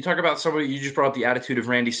talk about somebody. You just brought up the attitude of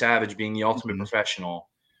Randy Savage being the ultimate professional.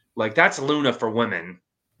 Like that's Luna for women,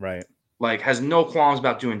 right? Like has no qualms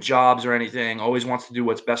about doing jobs or anything. Always wants to do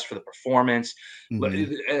what's best for the performance.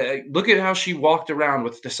 Look at how she walked around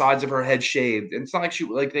with the sides of her head shaved. It's not like she,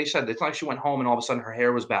 like they said, it's not like she went home and all of a sudden her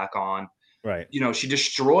hair was back on. Right. You know, she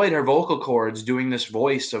destroyed her vocal cords doing this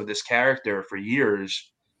voice of this character for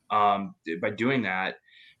years. By doing that,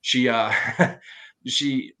 she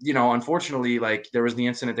she, you know, unfortunately, like there was the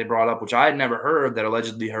incident they brought up, which I had never heard, that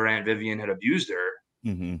allegedly her Aunt Vivian had abused her.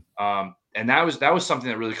 And that was something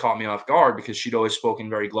that really caught me off guard because she'd always spoken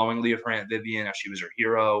very glowingly of her Aunt Vivian, how she was her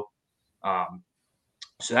hero.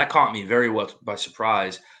 So that caught me very well by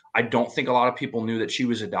surprise. I don't think a lot of people knew that she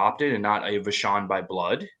was adopted and not a Vachon by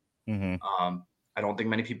blood. I don't think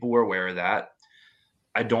many people were aware of that.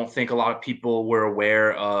 I don't think a lot of people were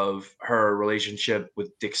aware of her relationship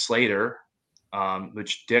with Dick Slater,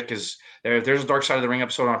 which Dick is there. If there's a Dark Side of the Ring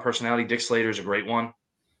episode on personality, Dick Slater is a great one.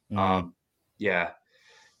 Yeah.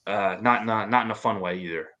 Not in a fun way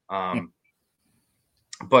either.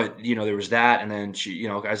 But you know, there was that, and then she, you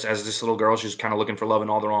know, as this little girl, she's kind of looking for love in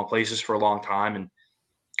all the wrong places for a long time, and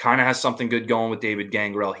kind of has something good going with David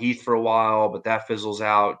Gangrel Heath for a while, but that fizzles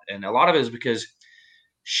out, and a lot of it is because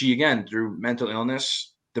she, again, through mental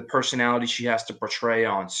illness, the personality she has to portray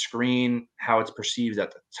on screen, how it's perceived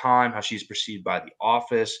at the time, how she's perceived by the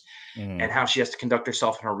office, and how she has to conduct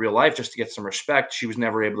herself in her real life just to get some respect. She was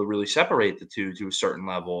never able to really separate the two to a certain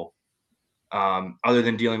level, other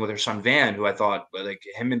than dealing with her son Van, who I thought, like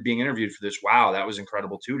him and being interviewed for this, wow, that was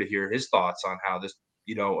incredible too, to hear his thoughts on how this,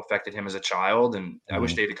 you know, affected him as a child. And I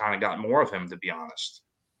wish they'd kind of gotten more of him, to be honest.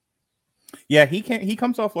 Yeah, he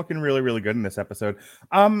comes off looking really, really good in this episode.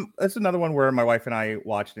 That's another one where my wife and I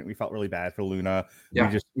watched it. We felt really bad for Luna.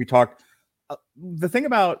 Yeah. We talked. The thing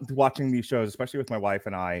about watching these shows, especially with my wife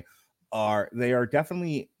and I, they are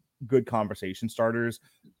definitely good conversation starters.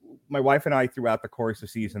 My wife and I, throughout the course of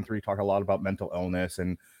season 3, talk a lot about mental illness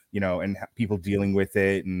and, you know, and people dealing with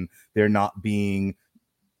it, and there not being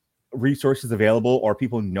resources available, or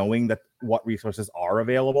people knowing that what resources are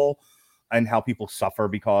available, and how people suffer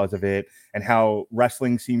because of it, and how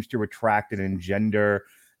wrestling seems to attract and engender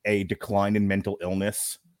a decline in mental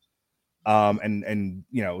illness. And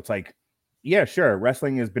you know, it's like, yeah, sure,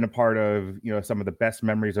 wrestling has been a part of, you know, some of the best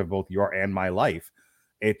memories of both your and my life.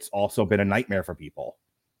 It's also been a nightmare for people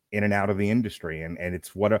in and out of the industry, and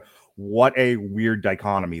it's what a weird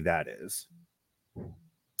dichotomy that is.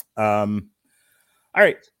 All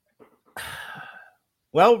right,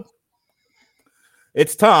 well,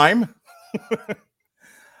 it's time.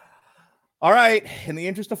 All right, in the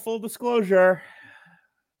interest of full disclosure,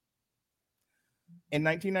 in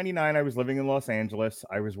 1999, I was living in Los Angeles.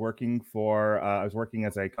 I was working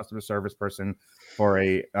as a customer service person for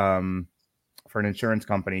an insurance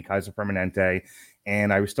company, Kaiser Permanente,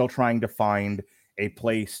 and I was still trying to find a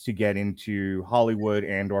place to get into Hollywood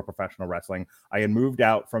and or professional wrestling. I had moved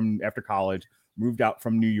out after college, moved out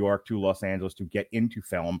from New York to Los Angeles to get into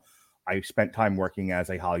film. I spent time working as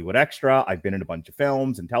a Hollywood extra. I've been in a bunch of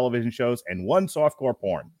films and television shows and one softcore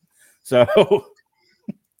porn. So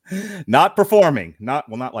not performing, not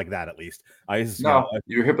like that, at least.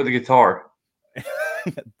 You're hip with the guitar.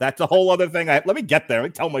 That's a whole other thing. Let me get there. Let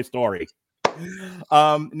me tell my story.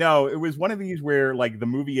 No, it was one of these where like the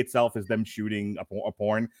movie itself is them shooting a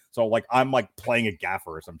porn. So like I'm like playing a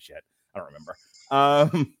gaffer or some shit. I don't remember.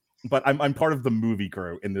 But I'm part of the movie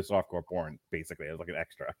crew in this softcore porn, basically. I was like an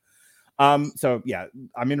extra. So yeah,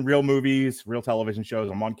 I'm in real movies, real television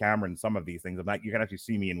shows. I'm on camera in some of these things. You can actually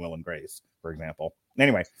see me in Will and Grace, for example.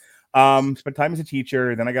 Anyway, spent time as a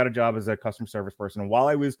teacher. Then I got a job as a customer service person. And while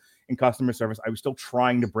I was in customer service, I was still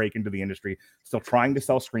trying to break into the industry, still trying to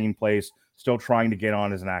sell screenplays, still trying to get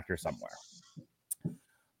on as an actor somewhere.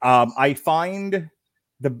 I find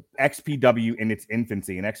the XPW in its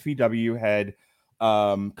infancy, and XPW had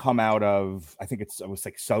come out of, I think it was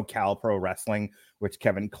like SoCal Pro Wrestling, which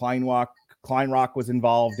Kevin Kleinrock was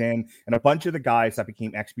involved in, and a bunch of the guys that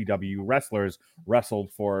became XPW wrestlers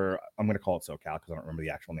wrestled for, I'm going to call it SoCal because I don't remember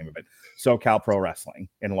the actual name of it, SoCal Pro Wrestling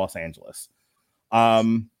in Los Angeles.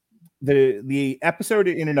 The episode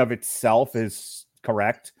in and of itself is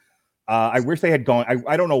correct. I wish they had gone.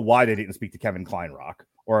 I don't know why they didn't speak to Kevin Kleinrock,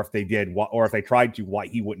 or if they did, or if they tried to, why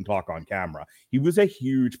he wouldn't talk on camera. He was a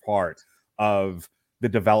huge part of the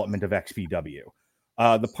development of XPW.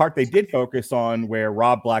 The part they did focus on, where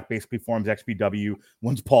Rob Black basically forms XPW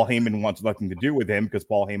once Paul Heyman wants nothing to do with him, because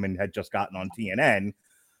Paul Heyman had just gotten on TNN.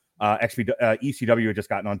 ECW had just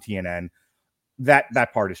gotten on TNN.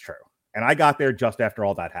 That part is true. And I got there just after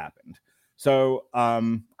all that happened. So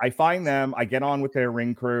I find them, I get on with their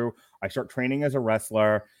ring crew. I start training as a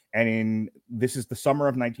wrestler, and this is the summer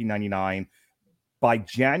of 1999. By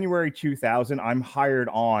January 2000, I'm hired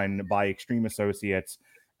on by Extreme Associates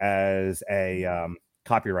as a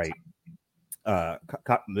copyright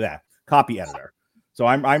copy editor. So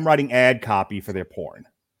I'm writing ad copy for their porn.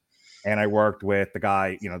 And I worked with the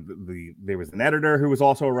guy, there was an editor who was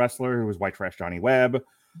also a wrestler who was White Trash Johnny Webb.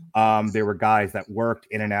 There were guys that worked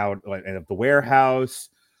in and out of the warehouse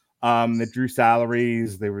that drew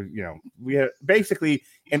salaries. They were, we had basically,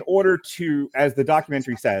 in order to, as the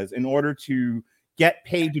documentary says, in order to get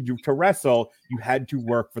paid to wrestle, you had to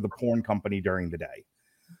work for the porn company during the day.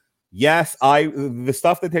 Yes, the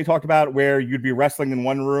stuff that they talked about where you'd be wrestling in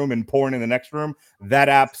one room and porn in the next room, that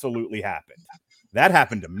absolutely happened. That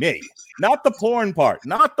happened to me. Not the porn part.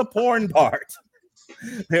 Not the porn part.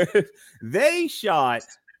 They shot,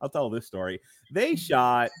 I'll tell this story. They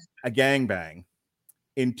shot a gangbang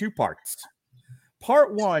in 2 parts.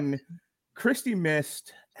 Part 1, Christy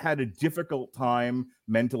Mist had a difficult time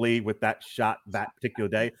mentally with that shot that particular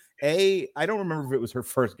day. I don't remember if it was her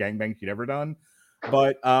first gangbang she'd ever done,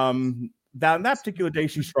 but that particular day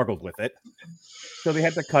she struggled with it. So they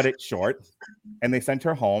had to cut it short, and they sent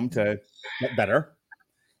her home to get better,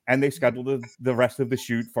 and they scheduled the rest of the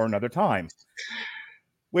shoot for another time,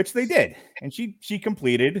 which they did. And she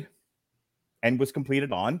completed and was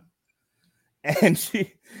completed on. And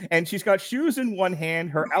she's got shoes in one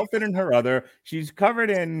hand, her outfit in her other. She's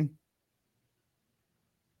covered.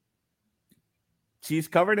 She's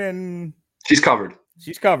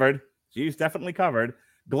definitely covered,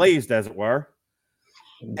 glazed as it were.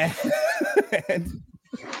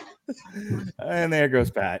 And there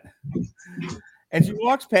goes Pat. And she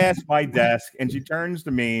walks past my desk and she turns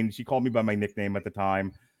to me, and she called me by my nickname at the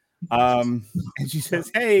time. And she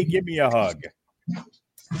says, "Hey, give me a hug."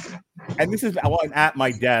 And this is while I'm at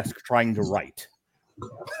my desk trying to write.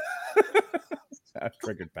 That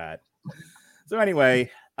triggered Pat. So anyway,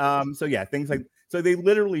 things like, so they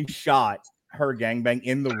literally shot her gangbang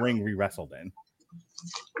in the ring we wrestled in.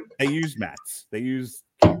 They used mats. They used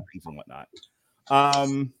rings and whatnot.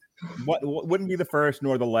 What wouldn't be the first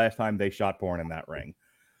nor the last time they shot porn in that ring.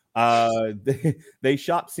 They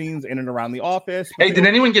shot scenes in and around the office. Hey, did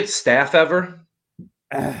anyone get staph ever?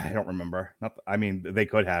 I don't remember. They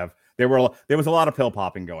could have. There was a lot of pill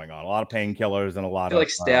popping going on, a lot of painkillers, and a lot I feel like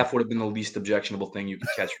staph would have been the least objectionable thing you could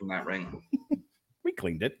catch from that ring. We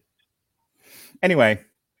cleaned it. Anyway,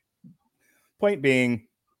 point being,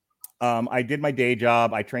 I did my day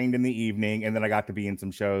job. I trained in the evening, and then I got to be in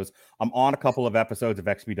some shows. I'm on a couple of episodes of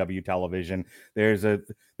XPW television.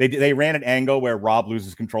 They ran an angle where Rob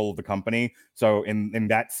loses control of the company. So in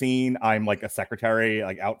that scene, I'm like a secretary,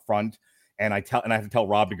 like out front, and I have to tell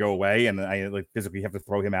Rob to go away, and I physically have to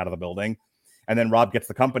throw him out of the building. And then Rob gets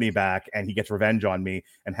the company back, and he gets revenge on me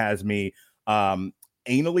and has me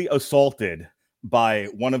anally assaulted by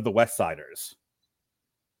one of the West Siders.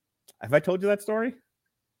 Have I told you that story?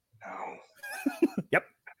 No. Yep.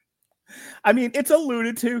 I mean, it's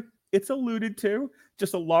alluded to.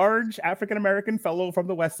 Just a large African-American fellow from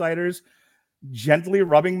the West Siders gently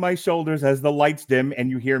rubbing my shoulders as the lights dim and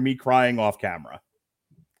you hear me crying off camera.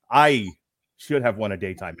 I should have won a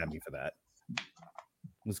daytime Emmy for that. It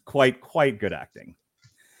was quite good acting.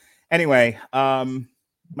 Anyway,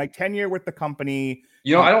 my tenure with the company.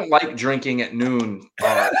 I don't like drinking at noon.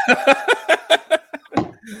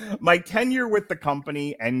 My tenure with the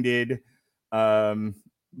company ended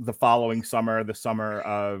the following summer, the summer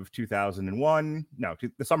of 2001. No,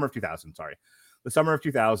 the summer of 2000. Sorry, the summer of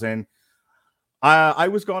 2000. I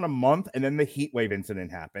was gone a month, and then the heat wave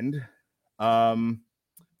incident happened.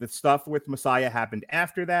 The stuff with Messiah happened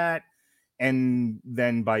after that, and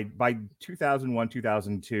then by 2001,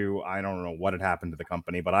 2002, I don't know what had happened to the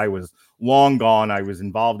company, but I was long gone. I was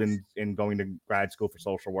involved in going to grad school for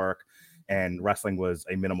social work, and wrestling was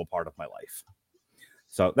a minimal part of my life.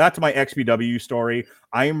 So that's my XPW story.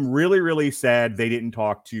 I am really, really sad they didn't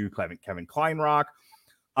talk to Kevin Kleinrock.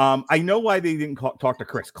 I know why they didn't talk to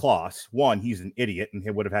Chris Kloss. One, he's an idiot and he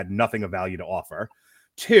would have had nothing of value to offer.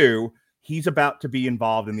 Two, he's about to be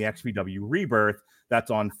involved in the XPW Rebirth.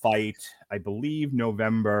 That's on Fight, I believe,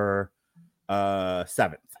 November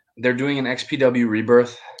 7th. They're doing an XPW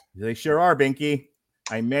Rebirth? They sure are, Binky.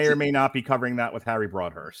 I may or may not be covering that with Harry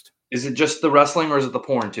Broadhurst. Is it just the wrestling or is it the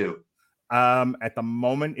porn too? At the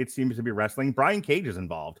moment, it seems to be wrestling. Brian Cage is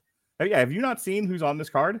involved. Have you not seen who's on this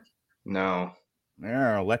card? No.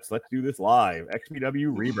 No, let's do this live.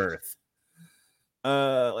 XPW Rebirth.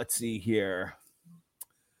 Let's see here.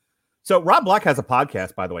 So Rob Black has a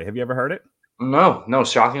podcast, by the way. Have you ever heard it? No.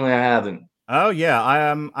 Shockingly, I haven't. Oh yeah,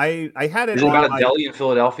 I had it. Is it about a deli in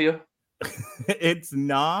Philadelphia? It's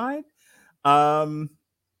not. That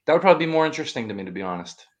would probably be more interesting to me, to be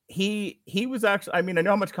honest. He was actually, I mean, I know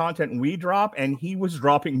how much content we drop, and he was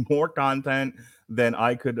dropping more content than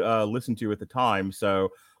I could listen to at the time. So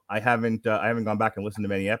I haven't gone back and listened to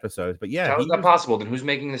many episodes. But yeah, how is that possible? Then who's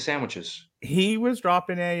making the sandwiches? He was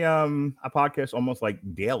dropping a podcast almost like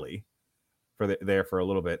daily there for a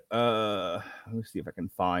little bit. Let me see if I can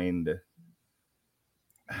find.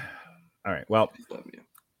 All right. Well.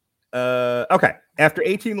 Okay. After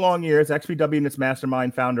 18 long years, XPW and its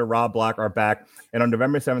mastermind founder Rob Black are back, and on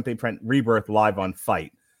November 7th, they print Rebirth live on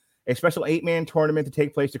Fight. A special 8-man tournament to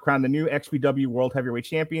take place to crown the new XPW World Heavyweight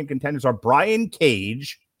Champion. Contenders are Brian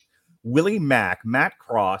Cage, Willie Mack, Matt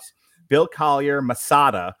Cross, Bill Collier,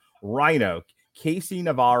 Masada, Rhino, Casey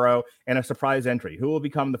Navarro, and a surprise entry. Who will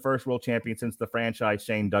become the first world champion since the franchise,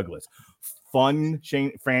 Shane Douglas? Fun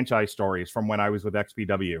franchise stories from when I was with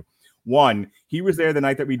XPW. One, he was there the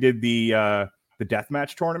night that we did the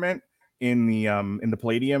deathmatch tournament in the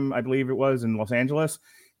Palladium, I believe it was, in Los Angeles.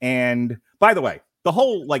 And by the way, the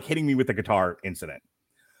whole like hitting me with the guitar incident.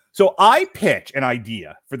 So I pitch an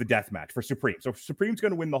idea for the deathmatch for Supreme. So Supreme's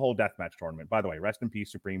going to win the whole deathmatch tournament. By the way, rest in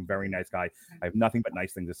peace, Supreme. Very nice guy. I have nothing but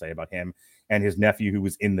nice things to say about him and his nephew who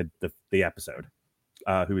was in the episode,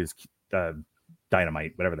 who is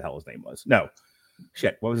Dynamite, whatever the hell his name was. No,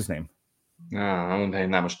 shit. What was his name? No, I wasn't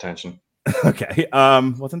paying that much attention. Okay.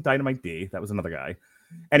 Wasn't Dynamite D? That was another guy.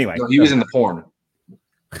 Anyway. No, he was in the porn.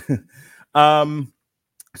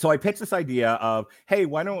 So I pitched this idea of, hey,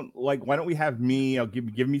 why don't we have me? I'll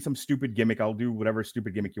give me some stupid gimmick. I'll do whatever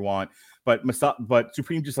stupid gimmick you want. But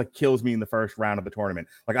Supreme just like kills me in the first round of the tournament.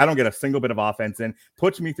 Like I don't get a single bit of offense in,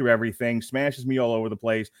 puts me through everything, smashes me all over the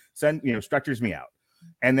place, stretches me out,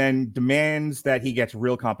 and then demands that he gets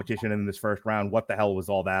real competition in this first round. What the hell was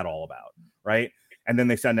all that all about, right? And then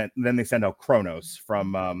they send out Kronos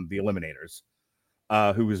from the Eliminators,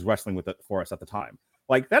 who was wrestling for us at the time.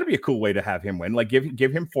 Like that'd be a cool way to have him win. Like give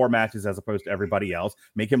him 4 matches as opposed to everybody else.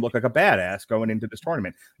 Make him look like a badass going into this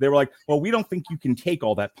tournament. They were like, well, we don't think you can take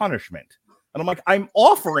all that punishment. And I'm like, I'm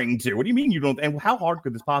offering to. What do you mean you don't? And how hard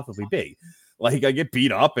could this possibly be? Like I get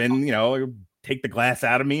beat up and take the glass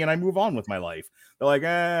out of me and I move on with my life. They're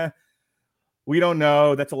like, we don't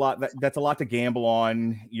know. That's a lot. That's a lot to gamble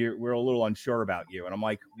on. We're a little unsure about you. And I'm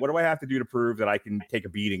like, what do I have to do to prove that I can take a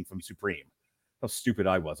beating from Supreme? How stupid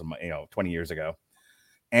I was, 20 years ago.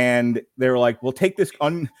 And they were like, we'll take this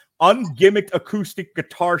ungimmicked acoustic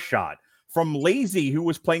guitar shot from Lazy, who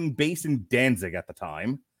was playing bass in Danzig at the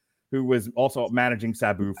time, who was also managing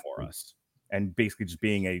Sabu for us and basically just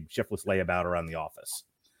being a shiftless layabout around the office.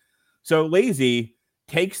 So Lazy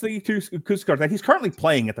takes the acoustic guitar that he's currently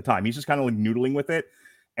playing at the time. He's just kind of like noodling with it.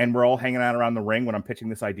 And we're all hanging out around the ring when I'm pitching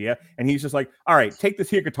this idea. And he's just like, all right, take this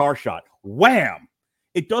here guitar shot. Wham!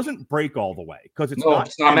 It doesn't break all the way because it's not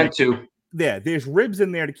meant to. Yeah, there's ribs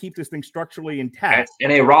in there to keep this thing structurally intact.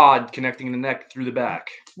 And a rod connecting the neck through the back.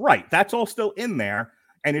 Right. That's all still in there.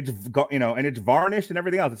 And it's, and it's varnished and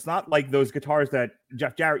everything else. It's not like those guitars that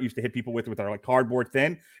Jeff Jarrett used to hit people with are like cardboard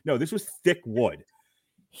thin. No, this was thick wood.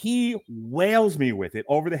 He wails me with it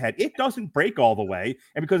over the head. It doesn't break all the way.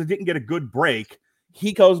 And because it didn't get a good break,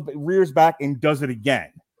 he rears back and does it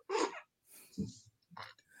again.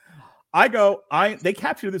 They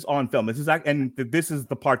captured this on film. This is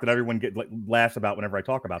the part that everyone laughs about whenever I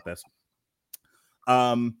talk about this.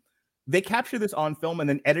 They captured this on film and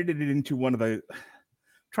then edited it into one of the,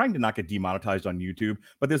 trying to not get demonetized on YouTube,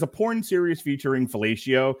 but there's a porn series featuring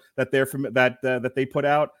fellatio that they put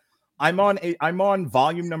out. I'm on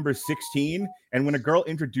volume number 16, and when a girl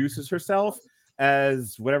introduces herself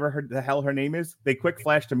as whatever the hell her name is, they quick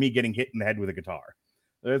flash to me getting hit in the head with a guitar.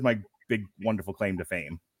 There's my big wonderful claim to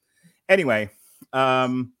fame. Anyway,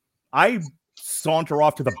 I saunter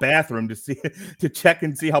off to the bathroom to check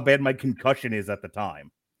and see how bad my concussion is at the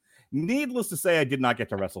time. Needless to say, I did not get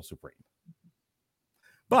to wrestle Supreme.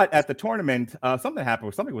 But at the tournament, something happened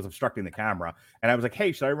where something was obstructing the camera, and I was like,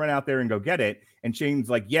 "Hey, should I run out there and go get it?" And Shane's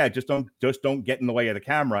like, "Yeah, just don't get in the way of the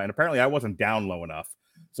camera." And apparently, I wasn't down low enough,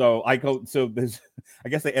 so I go. So there's, I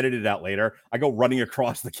guess they edited it out later. I go running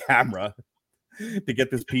across the camera to get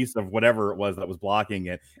this piece of whatever it was that was blocking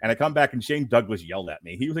it. And I come back and Shane Douglas yelled at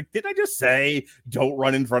me. He was like, "Didn't I just say don't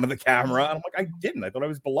run in front of the camera?" And I'm like, "I didn't. I thought I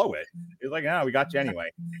was below it." He was like, "Ah, we got you anyway."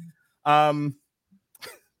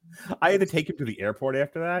 I had to take him to the airport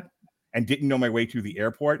after that and didn't know my way to the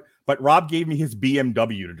airport, but Rob gave me his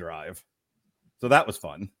BMW to drive. So that was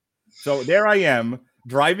fun. So there I am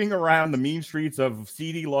driving around the mean streets of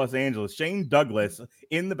seedy Los Angeles, Shane Douglas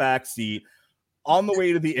in the back seat, on the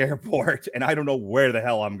way to the airport, and I don't know where the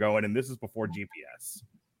hell I'm going, and this is before GPS.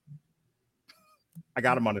 I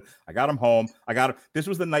got him on it. I got him home. I got him. This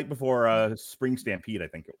was the night before Spring Stampede, I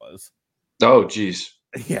think it was. Oh, geez.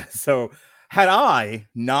 Yeah. So had I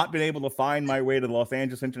not been able to find my way to the Los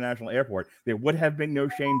Angeles International Airport, there would have been no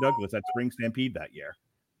Shane Douglas at Spring Stampede that year.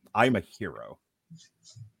 I'm a hero.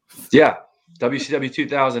 Yeah. WCW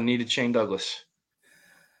 2000 needed Shane Douglas.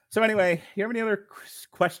 So anyway, you have any other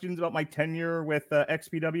questions about my tenure with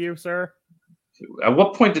XPW, sir? At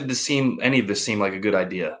what point did any of this seem like a good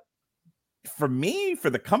idea? For me, for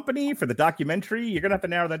the company, for the documentary, you're gonna have to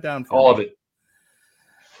narrow that down. For all me. of it.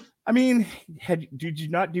 I mean, did you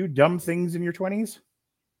not do dumb things in your 20s?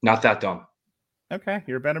 Not that dumb. Okay,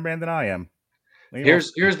 you're a better man than I am.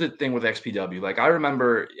 Here's the thing with XPW. Like I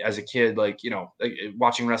remember as a kid, like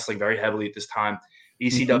watching wrestling very heavily at this time.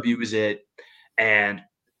 ECW was it, and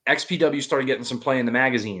XPW started getting some play in the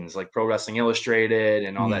magazines like Pro Wrestling Illustrated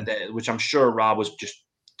and all that, which I'm sure Rob was just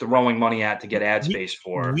throwing money at to get ad space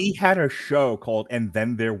for. We had a show called "And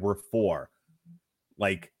Then There Were Four."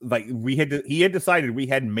 Like he had decided we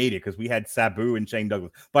hadn't made it because we had Sabu and Shane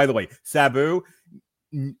Douglas. By the way, Sabu,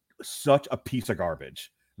 such a piece of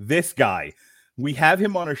garbage. This guy, we have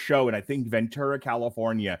him on a show in I think Ventura,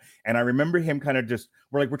 California, and I remember him kind of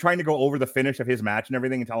we're trying to go over the finish of his match and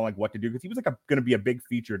everything and tell him like what to do because he was like going to be a big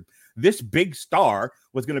featured. This big star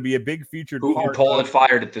was going to be a big featured. Who Paul had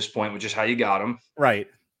fired at this point, which is how you got him, right?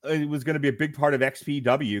 It was going to be a big part of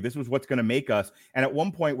XPW. This was what's going to make us. And at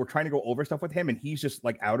one point, we're trying to go over stuff with him, and he's just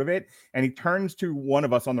like out of it. And he turns to one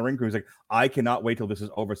of us on the ring crew. He's like, "I cannot wait till this is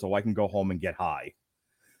over so I can go home and get high."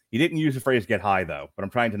 He didn't use the phrase "get high" though, but I'm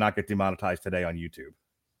trying to not get demonetized today on YouTube.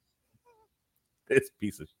 This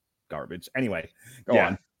piece of garbage. Anyway, go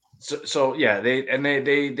on. So yeah, they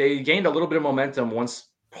gained a little bit of momentum once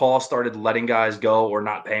Paul started letting guys go or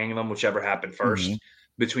not paying them, whichever happened first.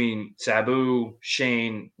 Between Sabu,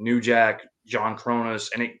 Shane, New Jack, John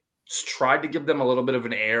Cronus, and it tried to give them a little bit of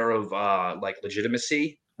an air of like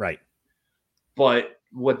legitimacy. Right. But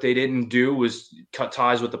what they didn't do was cut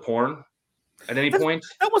ties with the porn at any point.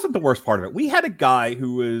 That wasn't the worst part of it. We had a guy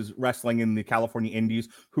who was wrestling in the California Indies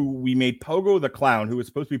who we made Pogo the Clown, who was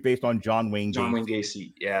supposed to be based on John Wayne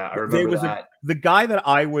Gacy. Yeah, I remember that. The guy that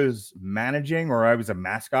I was managing, or I was a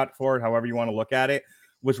mascot for it, however you want to look at it,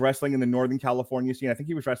 was wrestling in the Northern California scene. I think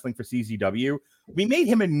he was wrestling for CZW. We made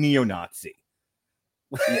him a neo-Nazi.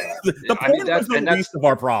 Yeah. the porn was the least of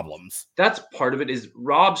our problems. That's part of it. Is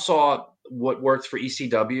Rob saw what worked for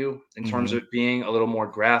ECW in terms of being a little more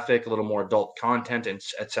graphic, a little more adult content, and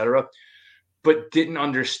etc., but didn't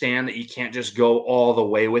understand that you can't just go all the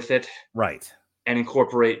way with it. Right. And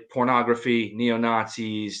incorporate pornography,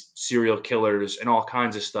 neo-Nazis, serial killers, and all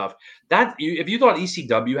kinds of stuff. If you thought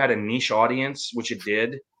ECW had a niche audience, which it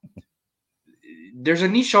did, there's a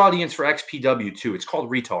niche audience for XPW too. It's called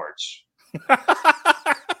retards.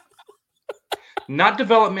 Not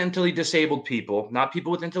developmentally disabled people, not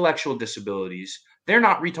people with intellectual disabilities. They're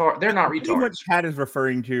not retards. They're not retards. What Pat is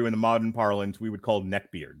referring to in the modern parlance, we would call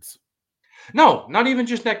neckbeards. No, not even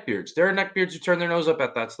just neckbeards. There are neckbeards who turn their nose up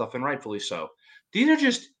at that stuff, and rightfully so. These are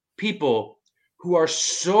just people who are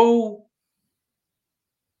so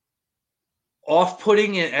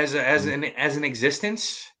off-putting as an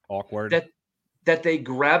existence, awkward, that they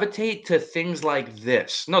gravitate to things like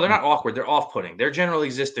this. No, they're not awkward. They're off-putting. Their general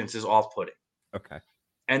existence is off-putting. Okay.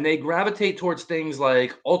 And they gravitate towards things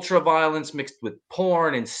like ultra-violence mixed with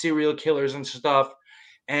porn and serial killers and stuff,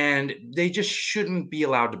 and they just shouldn't be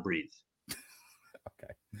allowed to breathe.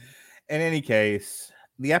 Okay. In any case,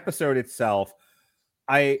 the episode itself,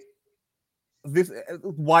 why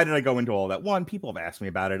did I go into all that? One, people have asked me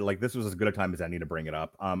about it. Like, this was as good a time as any to bring it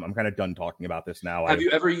up. I'm kind of done talking about this now. Have you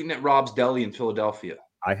ever eaten at Rob's Deli in Philadelphia?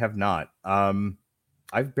 I have not.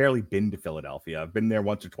 I've barely been to Philadelphia. I've been there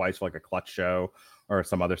once or twice for like a Clutch show or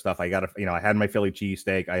some other stuff. I had my Philly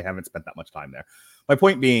cheesesteak. I haven't spent that much time there. My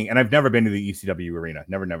point being, and I've never been to the ECW arena.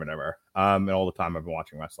 Never. And all the time I've been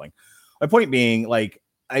watching wrestling. My point being, like,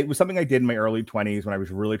 it was something I did in my early 20s when I was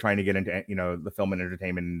really trying to get into, the film and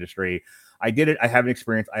entertainment industry. I did it. I have an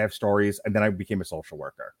experience. I have stories. And then I became a social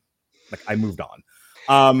worker. Like, I moved on.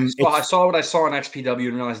 I saw what I saw on XPW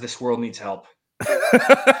and realized this world needs help.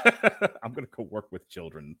 I'm going to go work with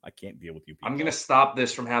children. I can't deal with you people. I'm going to stop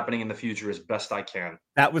this from happening in the future as best I can.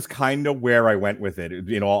 That was kind of where I went with it,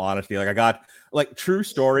 in all honesty. Like, I got, like, true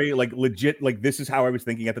story, like, legit, like, this is how I was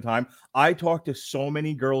thinking at the time. I talked to so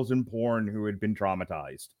many girls in porn who had been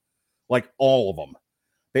traumatized. Like, all of them.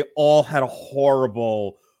 They all had a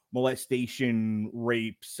horrible molestation,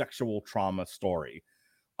 rape, sexual trauma story.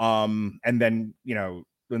 And then,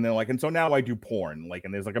 and they're like, and so now I do porn, like,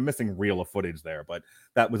 and there's like a missing reel of footage there, but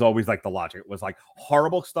that was always like the logic. It was like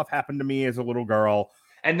horrible stuff happened to me as a little girl.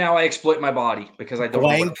 And now I exploit my body because I don't know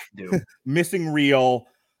what to do. Missing reel,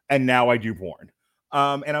 and now I do porn.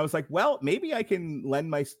 And I was like, well, maybe I can lend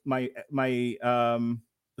my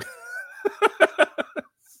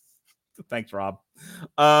thanks, Rob.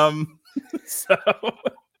 So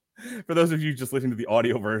for those of you just listening to the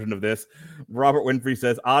audio version of this, Robert Winfrey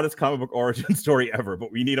says, oddest comic book origin story ever,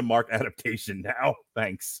 but we need a Mark adaptation now.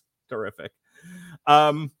 Thanks. Terrific.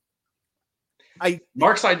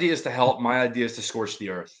 Mark's idea is to help. My idea is to scorch the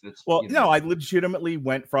earth. No, I legitimately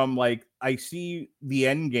went from like, I see the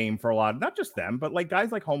end game for a lot, not just them, but like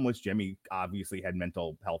guys like Homeless Jimmy obviously had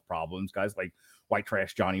mental health problems. Guys like White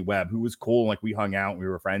Trash Johnny Webb, who was cool. Like we hung out, we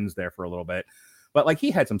were friends there for a little bit, but like he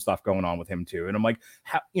had some stuff going on with him too. And I'm like,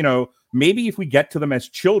 maybe if we get to them as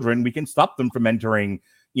children, we can stop them from entering,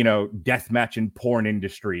 deathmatch and porn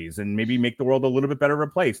industries and maybe make the world a little bit better of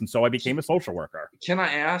a place. And so I became a social worker. Can I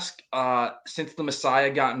ask, since the Messiah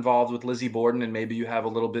got involved with Lizzie Borden, and maybe you have a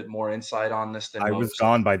little bit more insight on this than I was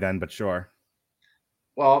gone by then, but sure.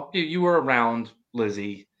 Well, you were around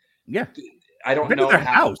Lizzie. Yeah. I don't know their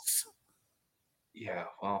house. Yeah.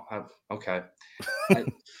 Well, okay.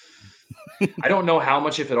 I don't know how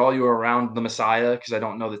much, if at all, you were around the Messiah because I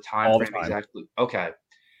don't know the time frame exactly. Okay.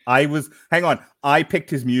 Hang on. I picked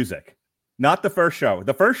his music, not the first show.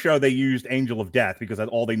 The first show they used Angel of Death because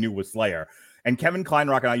all they knew was Slayer. And Kevin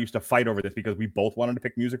Kleinrock and I used to fight over this because we both wanted to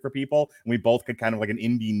pick music for people. And we both could kind of like an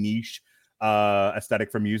indie niche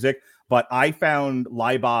aesthetic for music. But I found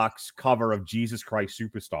Leibach's cover of Jesus Christ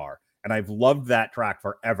Superstar. And I've loved that track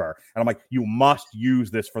forever. And I'm like, you must use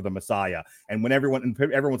this for the Messiah. And when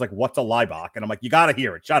everyone's like, what's a Leibach? And I'm like, you got to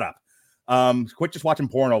hear it. Shut up. Quit just watching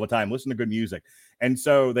porn all the time. Listen to good music. And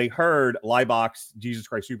so they heard Leibach's Jesus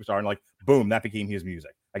Christ Superstar and like, boom, that became his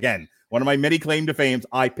music. Again, one of my many claim to fames,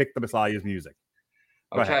 I picked the Messiah's music.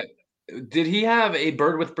 Go ahead. Did he have a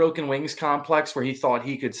bird with broken wings complex where he thought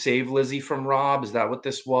he could save Lizzie from Rob? Is that what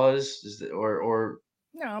this was?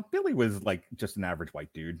 No, Billy was like just an average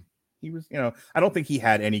white dude. He was, I don't think he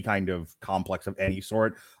had any kind of complex of any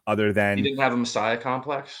sort other than he didn't have a Messiah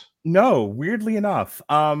complex. No, weirdly enough.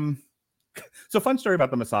 So fun story about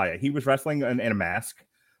the Messiah. He was wrestling in a mask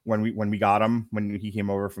when we got him, when he came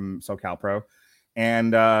over from SoCal Pro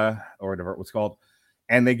and or whatever it was called.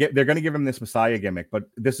 And they're going to give him this Messiah gimmick, but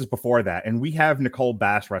this is before that. And we have Nicole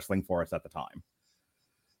Bass wrestling for us at the time.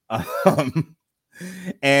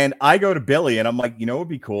 And I go to Billy and I'm like, it would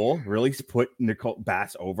be cool. Really put Nicole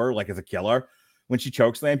Bass over like as a killer. When she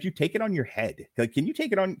choke slams, you take it on your head. Like, can you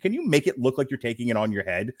make it look like you're taking it on your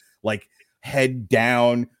head? Like head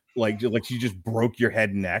down, like she just broke your head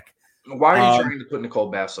and neck. Why are you trying to put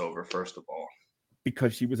Nicole Bass over, first of all?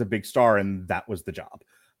 Because she was a big star and that was the job.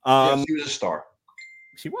 Yeah, she was a star.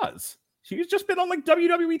 She was. She's just been on like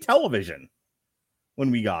WWE television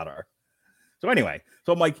when we got her. So anyway,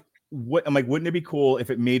 I'm like, wouldn't it be cool if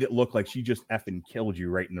it made it look like she just effing killed you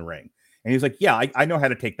right in the ring? And he's like, yeah, I know how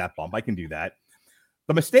to take that bump. I can do that.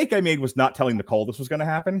 The mistake I made was not telling Nicole this was going to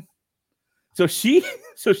happen. So she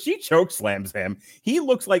choke slams him. He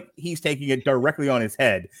looks like he's taking it directly on his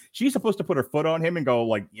head. She's supposed to put her foot on him and go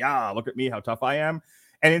like, yeah, look at me, how tough I am.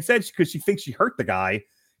 And instead, because she thinks she hurt the guy,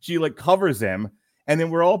 she like covers him. And then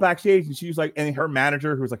we're all backstage and she's like, and her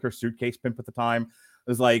manager, who was like her suitcase pimp at the time,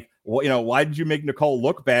 was like, well, why did you make Nicole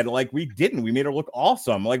look bad? Like, we didn't. We made her look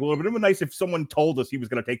awesome. Like, well, it would have been nice if someone told us he was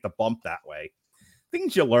going to take the bump that way.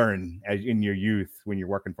 Things you learn in your youth when you're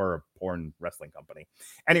working for a porn wrestling company.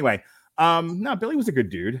 Anyway, no, Billy was a good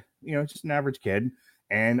dude, just an average kid.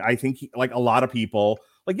 And I think like a lot of people,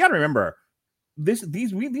 like, you gotta remember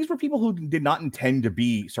these were people who did not intend to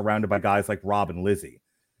be surrounded by guys like Rob and Lizzie.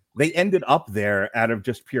 They ended up there out of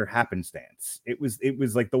just pure happenstance. It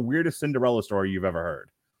was like the weirdest Cinderella story you've ever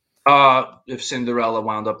heard. If Cinderella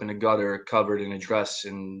wound up in a gutter covered in a dress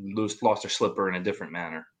and lost her slipper in a different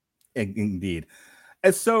manner. Indeed.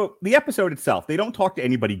 And so the episode itself, they don't talk to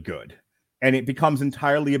anybody good. And it becomes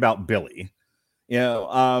entirely about Billy.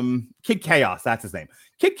 Kid Chaos, that's his name.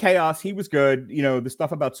 Kid Chaos, he was good. The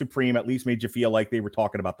stuff about Supreme at least made you feel like they were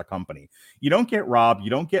talking about the company. You don't get Rob, you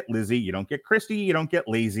don't get Lizzie, you don't get Christy, you don't get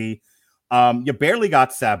Lazy. You barely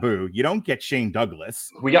got Sabu. You don't get Shane Douglas.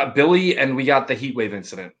 We got Billy and we got the Heatwave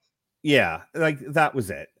incident. Yeah, like that was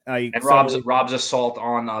it. Rob's assault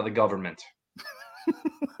on the government.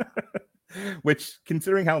 Which,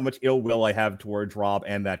 considering how much ill will I have towards Rob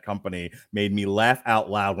and that company, made me laugh out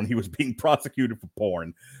loud when he was being prosecuted for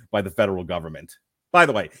porn by the federal government. By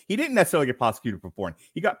the way, he didn't necessarily get prosecuted for porn.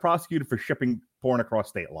 He got prosecuted for shipping porn across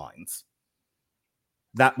state lines.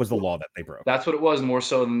 That was the law that they broke. That's what it was, more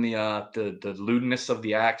so than the lewdness of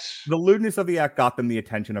the acts. The lewdness of the act got them the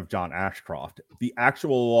attention of John Ashcroft. The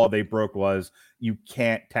actual law they broke was you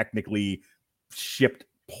can't technically ship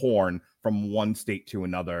porn from one state to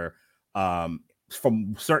another,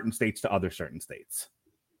 from certain states to other certain states.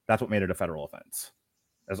 That's what made it a federal offense,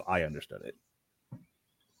 as I understood it.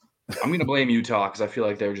 I'm going to blame Utah because I feel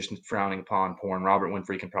like they're just frowning upon porn. Robert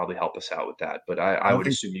Winfrey can probably help us out with that, but I would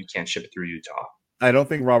assume you can't ship it through Utah. I don't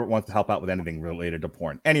think Robert wants to help out with anything related to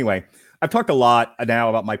porn. Anyway, I've talked a lot now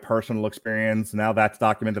about my personal experience. Now that's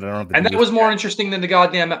documented. I don't have to. And that was more interesting than the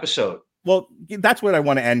goddamn episode. Well, that's what I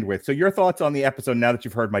want to end with. So your thoughts on the episode now that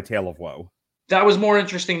you've heard my tale of woe? That was more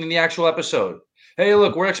interesting than the actual episode. Hey,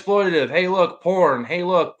 look, we're exploitative. Hey, look, porn. Hey,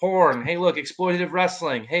 look, porn. Hey, look, exploitative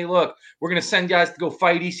wrestling. Hey, look, we're going to send guys to go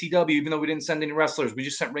fight ECW, even though we didn't send any wrestlers. We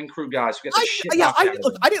just sent ring crew guys. We got the shit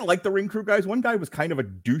I didn't like the ring crew guys. One guy was kind of a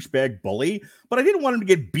douchebag bully, but I didn't want him to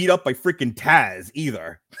get beat up by freaking Taz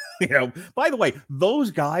either. You know, by the way,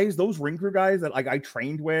 those guys, those ring crew guys that like I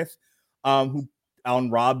trained with, who on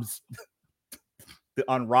Rob's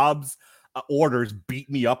orders beat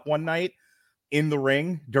me up one night in the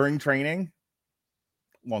ring during training.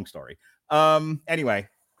 Long story. Anyway,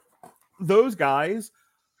 those guys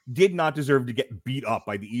did not deserve to get beat up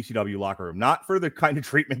by the ECW locker room. Not for the kind of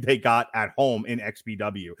treatment they got at home in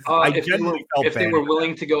XPW. If they were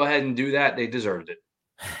willing to go ahead and do that, they deserved it.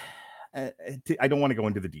 I don't want to go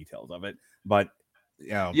into the details of it, but you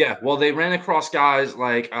know. Yeah, well, they ran across guys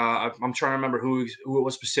like I'm trying to remember who it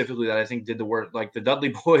was specifically that I think did the work. Like the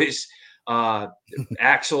Dudley Boys,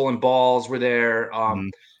 Axel and Balls were there.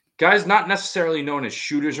 Guys not necessarily known as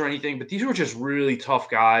shooters or anything, but these were just really tough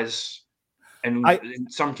guys, and in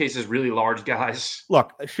some cases, really large guys.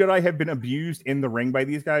 Look, should I have been abused in the ring by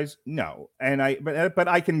these guys? No, but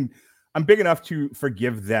I'm big enough to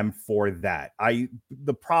forgive them for that.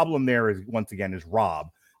 The problem there is once again is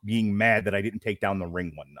Rob being mad that I didn't take down the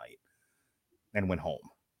ring one night and went home.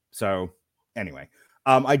 So anyway,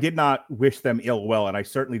 I did not wish them ill will, and I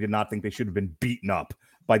certainly did not think they should have been beaten up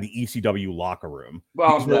by the ECW locker room.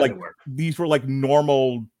 Well, these were like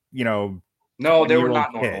normal, you know. No, they were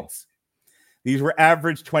not normal. Kids. These were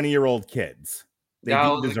average 20-year-old kids. They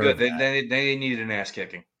good. They needed an ass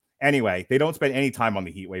kicking. Anyway, they don't spend any time on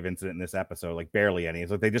the Heatwave incident in this episode, like barely any.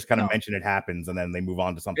 It's like they just kind of mention it happens and then they move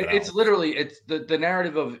on to something else. It's literally the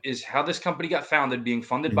narrative is how this company got founded, being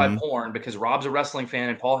funded by porn because Rob's a wrestling fan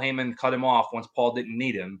and Paul Heyman cut him off once Paul didn't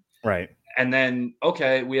need him. Right. And then,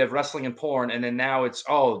 okay, we have wrestling and porn. And then now it's,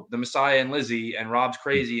 the Messiah and Lizzie and Rob's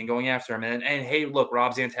crazy and going after him. And hey, look,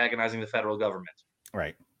 Rob's antagonizing the federal government.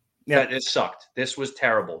 Right. Yeah. It sucked. This was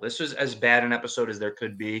terrible. This was as bad an episode as there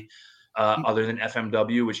could be, other than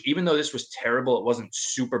FMW, which even though this was terrible, it wasn't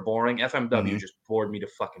super boring. FMW just bored me to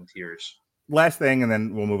fucking tears. Last thing, and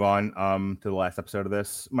then we'll move on to the last episode of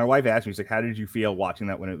this. My wife asked me, she's like, how did you feel watching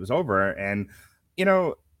that when it was over? And, you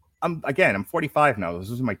know, I'm 45 now.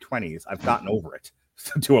 This was in my 20s. I've gotten over it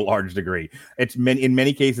to a large degree. It's in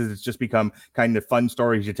many cases, it's just become kind of fun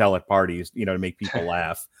stories you tell at parties, you know, to make people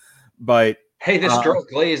laugh. But hey, this girl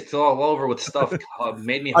glazed all over with stuff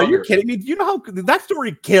made me hungry. Are you kidding me? Do you know how that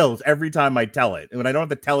story kills every time I tell it? And when I don't have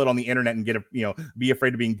to tell it on the internet and be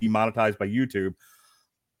afraid of being demonetized by YouTube.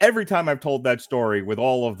 Every time I've told that story with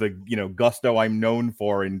all of the, gusto I'm known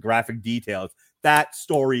for in graphic details, that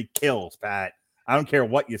story kills, Pat. I don't care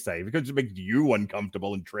what you say, because it makes you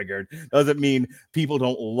uncomfortable and triggered. Doesn't mean people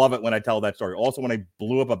don't love it when I tell that story. Also, when I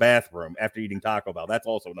blew up a bathroom after eating Taco Bell, that's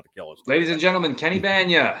also another killer story. Ladies and gentlemen, Kenny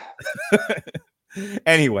Banya.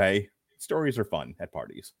 Anyway, stories are fun at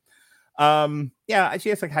parties. Yeah,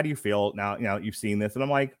 she asked, like, how do you feel now? You've seen this, and I'm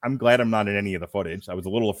like, I'm glad I'm not in any of the footage. I was a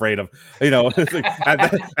little afraid of, and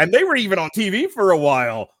they were even on TV for a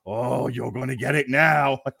while. Oh, you're gonna get it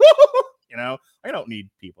now. I don't need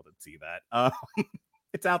people to see that.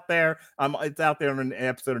 It's out there. It's out there on an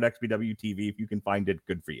episode of XPW TV. If you can find it,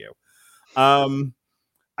 good for you.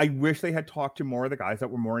 I wish they had talked to more of the guys that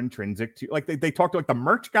were more intrinsic to, like they talked to like the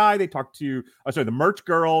merch guy. They talked to, the merch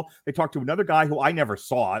girl. They talked to another guy who I never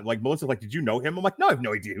saw. Like Melissa's like, did you know him? I'm like, no, I have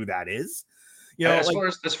no idea who that is.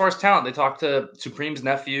 As far as talent, they talked to Supreme's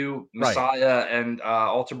nephew, Messiah, and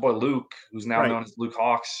Altar Boy Luke, who's now known as Luke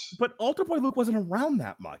Hawks. But Altar Boy Luke wasn't around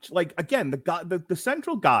that much. Like, again, the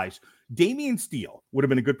central guys, Damian Steele would have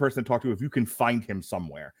been a good person to talk to if you can find him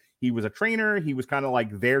somewhere. He was a trainer. He was kind of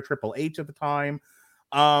like their Triple H at the time.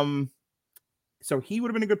 So he would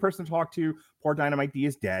have been a good person to talk to. Poor Dynamite D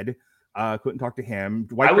is dead. Couldn't talk to him.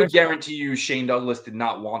 I would guarantee you Shane Douglas did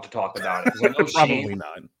not want to talk about it. I know probably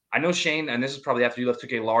not. I know Shane, and this is probably after you left,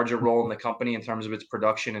 took a larger role in the company in terms of its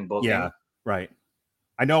production and booking. Yeah, right.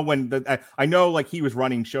 I know I know like he was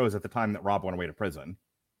running shows at the time that Rob went away to prison.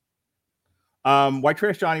 White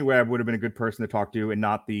Trash Johnny Webb would have been a good person to talk to, and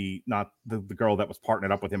not the girl that was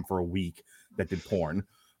partnered up with him for a week that did porn.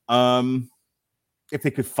 If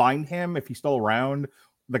they could find him, if he's still around,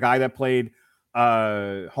 the guy that played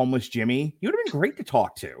Homeless Jimmy, he would have been great to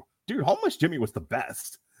talk to. Dude, Homeless Jimmy was the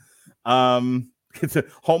best. It's a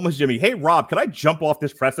Homeless Jimmy. Hey Rob, can I jump off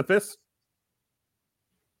this precipice?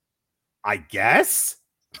 I guess.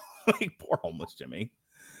 Like poor Homeless Jimmy.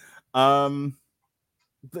 Kevin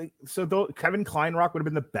Kleinrock would have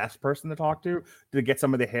been the best person to talk to get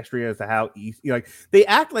some of the history as to how easy, like they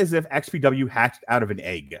act as if XPW hatched out of an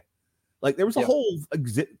egg. Like there was a whole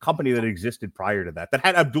company that existed prior to that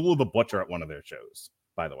had Abdullah the Butcher at one of their shows,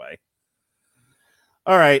 by the way.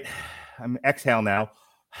 All right, I'm exhale now.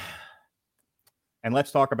 And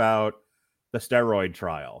let's talk about the steroid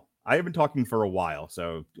trial. I have been talking for a while,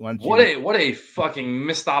 so what a fucking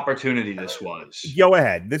missed opportunity this was. Go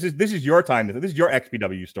ahead. This is your time. This is your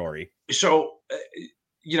XPW story. So,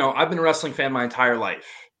 I've been a wrestling fan my entire life.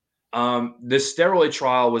 This steroid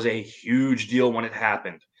trial was a huge deal when it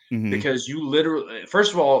happened because you literally,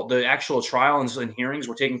 first of all, the actual trial and hearings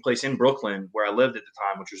were taking place in Brooklyn, where I lived at the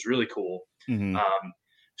time, which was really cool.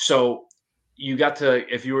 So you got to,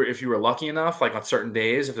 if you were lucky enough, like on certain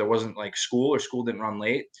days, if there wasn't like school or school didn't run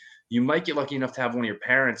late, you might get lucky enough to have one of your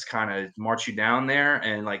parents kind of march you down there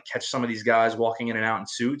and like catch some of these guys walking in and out in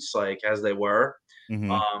suits, like as they were.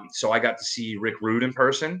 So I got to see Rick Rude in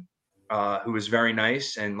person, who was very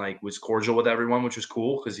nice and like was cordial with everyone, which was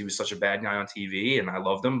cool because he was such a bad guy on TV and I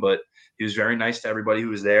loved him, but he was very nice to everybody who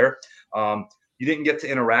was there. You didn't get to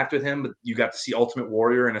interact with him, but you got to see Ultimate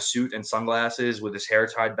Warrior in a suit and sunglasses with his hair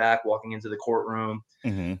tied back, walking into the courtroom.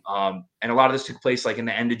 And a lot of this took place like in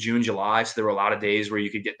the end of June, July. So there were a lot of days where you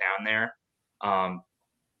could get down there.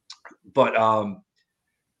 But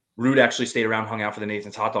Rude actually stayed around, hung out for the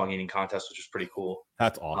Nathan's hot dog eating contest, which was pretty cool.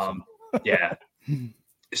 That's awesome. Yeah.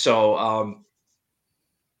 So,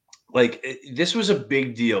 this was a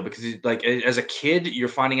big deal because like as a kid, you're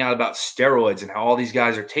finding out about steroids and how all these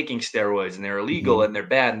guys are taking steroids and they're illegal and they're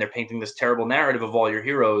bad and they're painting this terrible narrative of all your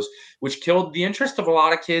heroes, which killed the interest of a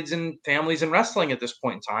lot of kids and families in wrestling at this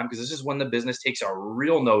point in time, because this is when the business takes a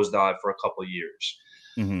real nosedive for a couple of years.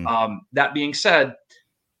 That being said,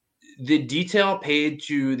 the detail paid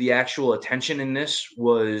to the actual attention in this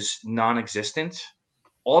was non-existent.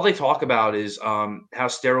 All they talk about is how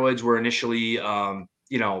steroids were initially bad,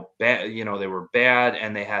 they were bad,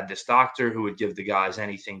 and they had this doctor who would give the guys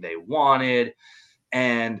anything they wanted.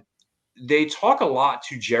 And they talk a lot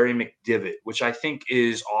to Jerry McDevitt, which I think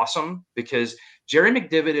is awesome, because Jerry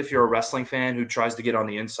McDevitt, if you're a wrestling fan who tries to get on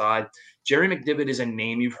the inside, Jerry McDevitt is a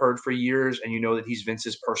name you've heard for years, and you know that he's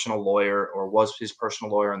Vince's personal lawyer, or was his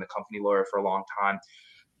personal lawyer and the company lawyer for a long time.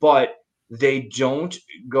 But they don't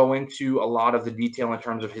go into a lot of the detail in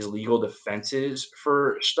terms of his legal defenses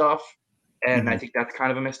for stuff. And I think that's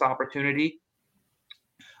kind of a missed opportunity.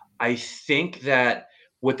 I think that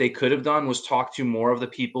what they could have done was talk to more of the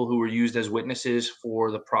people who were used as witnesses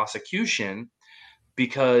for the prosecution,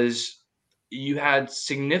 because you had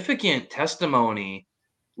significant testimony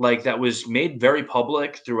like that was made very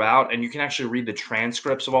public throughout. And you can actually read the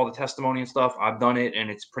transcripts of all the testimony and stuff. I've done it and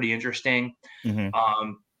it's pretty interesting.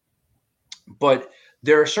 But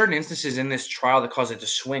there are certain instances in this trial that cause it to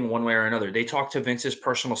swing one way or another. They talked to Vince's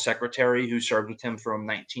personal secretary, who served with him from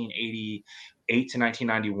 1988 to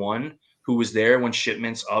 1991, who was there when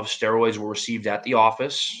shipments of steroids were received at the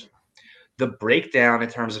office. The breakdown in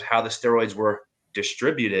terms of how the steroids were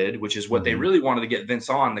distributed, which is what they really wanted to get Vince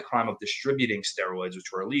on, the crime of distributing steroids,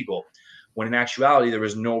 which were illegal, when in actuality, there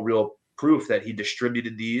was no real proof that he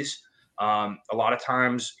distributed these. A lot of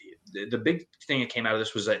times, the big thing that came out of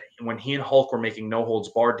this was that when he and Hulk were making No Holds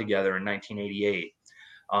Barred together in 1988,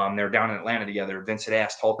 they were down in Atlanta together. Vince had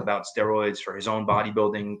asked Hulk about steroids for his own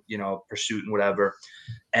bodybuilding, pursuit and whatever.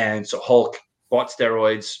 And so Hulk bought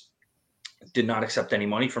steroids, did not accept any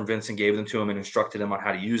money from Vince, and gave them to him and instructed him on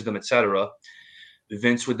how to use them, etc.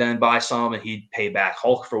 Vince would then buy some and he'd pay back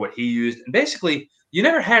Hulk for what he used. And basically, you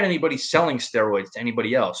never had anybody selling steroids to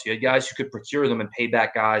anybody else. You had guys who could procure them and pay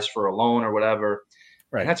back guys for a loan or whatever.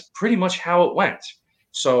 Right. And that's pretty much how it went.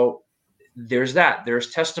 So there's that.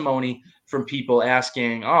 There's testimony from people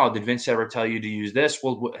asking, oh, did Vince ever tell you to use this?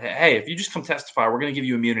 Well, hey, if you just come testify, we're going to give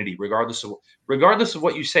you immunity regardless of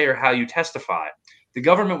what you say or how you testify. The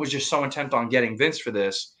government was just so intent on getting Vince for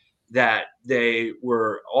this that they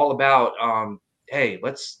were all about, hey,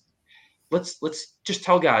 let's just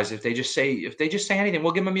tell guys if they just say anything,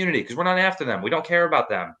 we'll give them immunity because we're not after them. We don't care about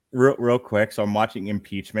them. Real quick. So I'm watching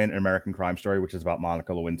Impeachment, an American Crime Story, which is about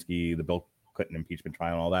Monica Lewinsky, the Bill Clinton impeachment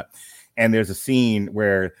trial and all that. And there's a scene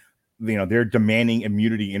where, they're demanding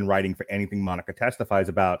immunity in writing for anything Monica testifies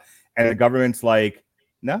about. And the government's like,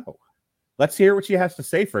 no, let's hear what she has to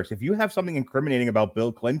say first. If you have something incriminating about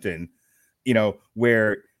Bill Clinton,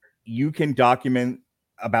 where you can document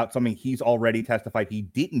about something he's already testified he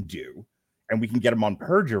didn't do, and we can get him on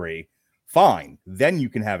perjury, fine, then you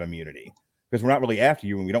can have immunity, because we're not really after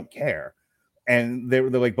you and we don't care. And they're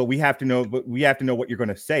like, but we have to know what you're going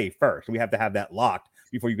to say first. We have to have that locked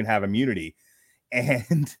before you can have immunity.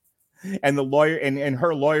 And the lawyer and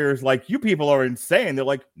her lawyer's like, you people are insane. They're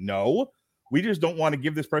like, no, we just don't want to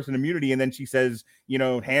give this person immunity. And then she says,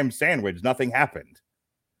 ham sandwich, nothing happened.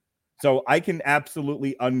 So I can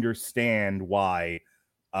absolutely understand why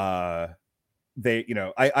they,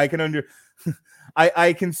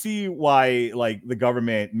 I can see why like the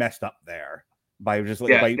government messed up there by just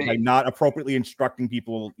by not appropriately instructing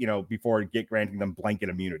people, before granting them blanket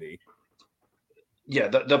immunity. Yeah,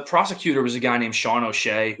 the prosecutor was a guy named Sean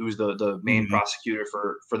O'Shea, who's the main prosecutor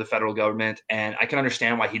for the federal government. And I can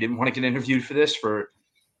understand why he didn't want to get interviewed for this, for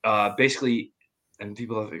basically, and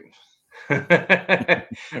people have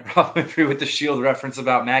probably with the Shield reference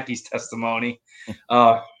about Mackey's testimony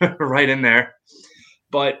right in there.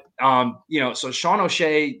 But, so Sean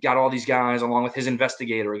O'Shea got all these guys along with his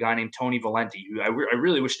investigator, a guy named Tony Valenti, who I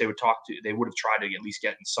really wish they would talk to. They would have tried to at least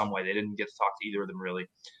get in some way. They didn't get to talk to either of them, really.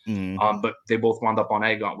 But they both wound up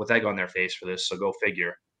with egg on their face for this. So go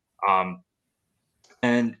figure.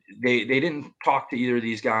 And they didn't talk to either of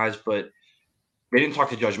these guys, but they didn't talk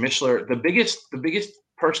to Judge Mishler. The biggest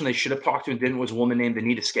person they should have talked to and didn't was a woman named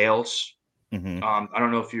Anita Scales. I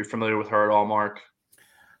don't know if you're familiar with her at all, Mark.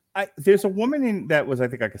 There's a woman that was, I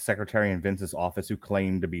think, like a secretary in Vince's office who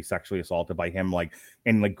claimed to be sexually assaulted by him, like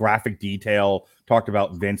in like graphic detail, talked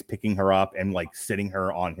about Vince picking her up and like sitting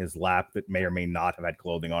her on his lap that may or may not have had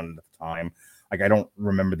clothing on at the time. Like, I don't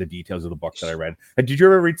remember the details of the book that I read. Did you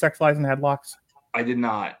ever read Sex, Lies, and Headlocks? I did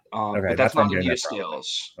not. Okay, but that's not Anita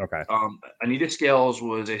Scales. Okay. Anita Scales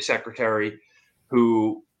was a secretary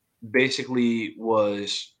who basically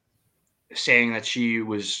was saying that she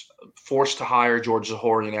was forced to hire George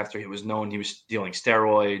Zahorian after it was known he was dealing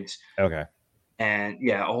steroids. Okay. And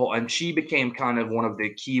and she became kind of one of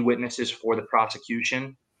the key witnesses for the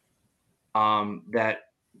prosecution. That,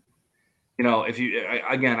 if you,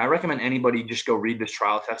 again, I recommend anybody just go read this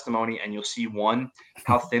trial testimony and you'll see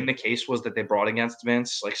how thin the case was that they brought against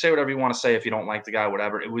Vince. Like, say whatever you want to say if you don't like the guy,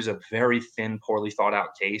 whatever. It was a very thin, poorly thought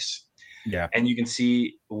out case. Yeah. And you can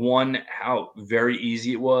see how very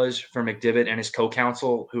easy it was for McDivitt and his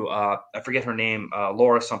co-counsel, who I forget her name,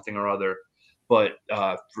 Laura something or other, but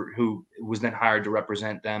who was then hired to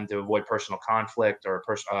represent them to avoid personal conflict or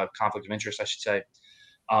conflict of interest, I should say.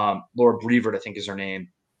 Laura Brevard, I think, is her name.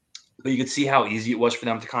 But you could see how easy it was for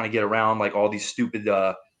them to kind of get around like all these stupid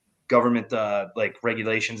government like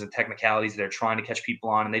regulations and technicalities they're trying to catch people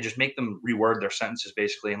on, and they just make them reword their sentences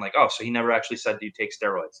basically, and like, oh, so he never actually said, do you take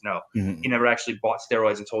steroids? No. He never actually bought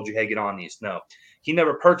steroids and told you, hey, get on these. No. He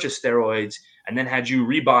never purchased steroids and then had you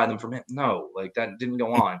rebuy them from him. No, like that didn't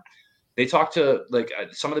go on. They talked to like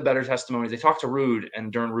some of the better testimonies. They talked to Rude,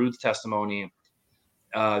 and during Rude's testimony,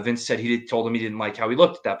 Vince said told him he didn't like how he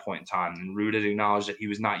looked at that point in time, and Rude had acknowledged that he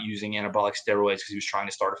was not using anabolic steroids because he was trying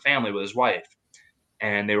to start a family with his wife.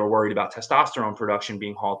 And they were worried about testosterone production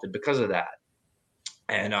being halted because of that.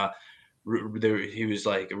 And he was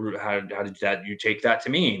like, how did you take that to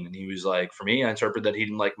mean? And he was like, for me, I interpreted that he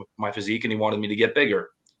didn't like my physique and he wanted me to get bigger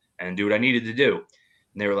and do what I needed to do.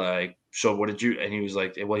 And they were like, so what did you? And he was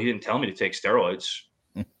like, well, he didn't tell me to take steroids.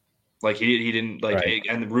 Like he didn't like, right.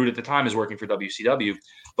 And the Rude at the time is working for WCW,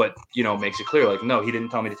 but makes it clear, like, no, he didn't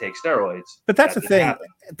tell me to take steroids. But that's the thing.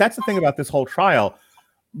 That's the thing about this whole trial.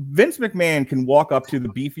 Vince McMahon can walk up to the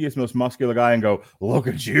beefiest, most muscular guy and go, look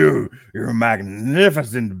at you. You're a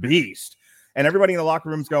magnificent beast. And everybody in the locker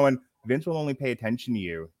room's going, Vince will only pay attention to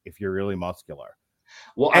you if you're really muscular.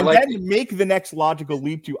 Well, and then make the next logical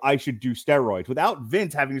leap to, I should do steroids without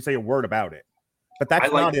Vince having to say a word about it. But that's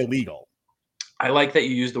not illegal. I like that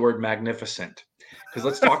you use the word magnificent, because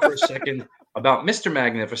let's talk for a second about Mr.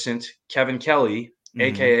 Magnificent, Kevin Kelly,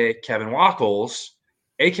 a.k.a. Kevin Wackles,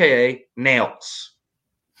 a.k.a. Nails.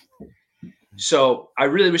 So I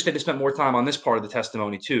really wish they'd have spent more time on this part of the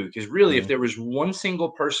testimony too, because really, if there was one single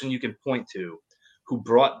person you can point to who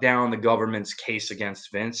brought down the government's case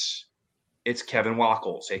against Vince, it's Kevin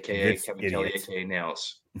Wackles, a.k.a. Kevin Kelly, a.k.a.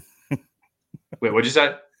 Nails. Wait, what'd you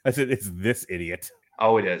say? I said it's this idiot.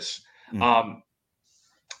 Oh, it is.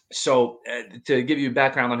 So to give you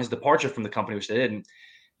background on his departure from the company, which they didn't,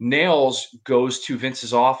 Nails goes to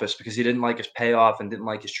Vince's office because he didn't like his payoff and didn't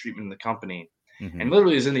like his treatment in the company. and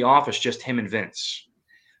literally is in the office, just him and Vince.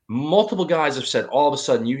 Multiple guys have said all of a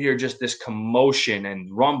sudden you hear just this commotion and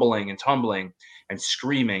rumbling and tumbling and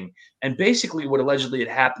screaming. And basically what allegedly had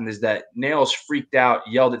happened is that Nails freaked out,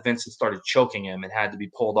 yelled at Vince, and started choking him and had to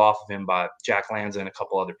be pulled off of him by Jack Lanza and a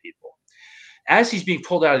couple other people. As he's being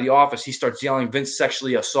pulled out of the office, he starts yelling, "Vince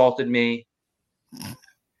sexually assaulted me,"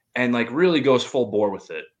 and like really goes full bore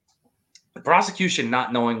with it. The prosecution,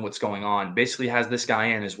 not knowing what's going on, basically has this guy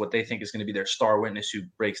in as what they think is going to be their star witness who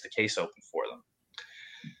breaks the case open for them.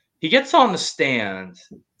 He gets on the stand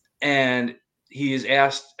and he is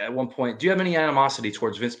asked at one point, "Do you have any animosity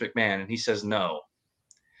towards Vince McMahon?" And he says, "No."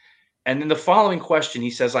 And then the following question,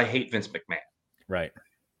 he says, "I hate Vince McMahon." Right.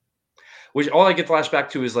 Which all I get flashback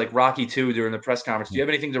to is like Rocky II during the press conference. "Do you have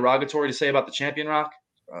anything derogatory to say about the champion, Rock?"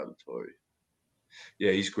 "Derogatory.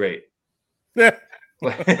 Yeah, he's great."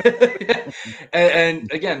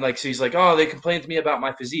 and again, like, so he's like, "Oh, they complained to me about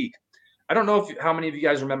my physique." I don't know how many of you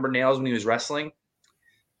guys remember Nails when he was wrestling.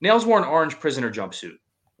 Nails wore an orange prisoner jumpsuit.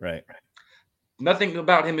 Right. Nothing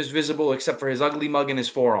about him is visible except for his ugly mug and his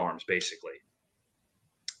forearms, basically.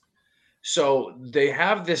 So they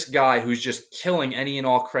have this guy who's just killing any and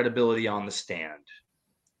all credibility on the stand,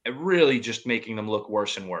 and really just making them look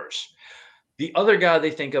worse and worse. The other guy they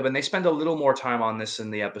think of, and they spend a little more time on this in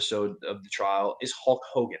the episode of the trial, is Hulk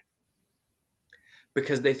Hogan.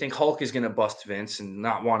 Because they think Hulk is going to bust Vince and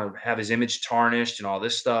not want to have his image tarnished and all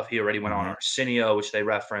this stuff. He already went on Arsenio, which they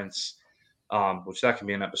reference, which that can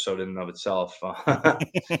be an episode in and of itself. I'm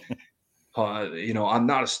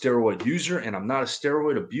not a steroid user and I'm not a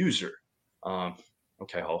steroid abuser.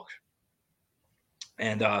 Okay, Hulk.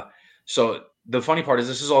 And so the funny part is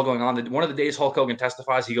this is all going on. One of the days Hulk Hogan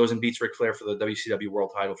testifies, he goes and beats Ric Flair for the WCW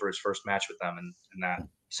World Title for his first match with them in that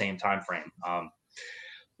same time frame.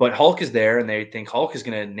 But Hulk is there, and they think Hulk is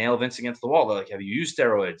going to nail Vince against the wall. They're like, "Have you used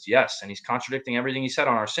steroids?" "Yes." And he's contradicting everything he said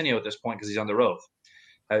on Arsenio at this point because he's under oath.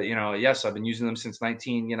 "Yes, I've been using them since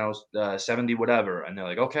 1970, whatever." And they're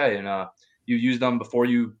like, "Okay, and you used them before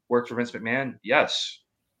you worked for Vince McMahon?" "Yes."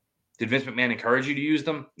 "Did Vince McMahon encourage you to use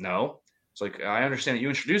them?" "No." It's like, "I understand that you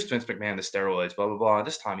introduced Vince McMahon to steroids, blah, blah, blah."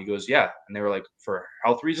 This time he goes, "Yeah." And they were like, "For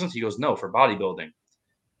health reasons?" He goes, "No, for bodybuilding."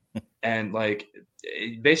 And like,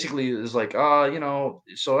 it basically is like, so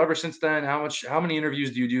ever since then, how many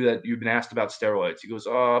interviews do you do that you've been asked about steroids? He goes,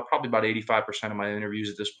 probably about 85% of my interviews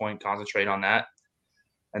at this point concentrate on that.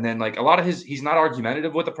 And then like a lot of he's not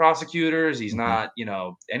argumentative with the prosecutors. He's not,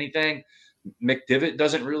 anything. McDivitt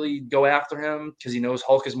doesn't really go after him because he knows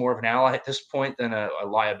Hulk is more of an ally at this point than a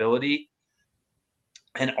liability.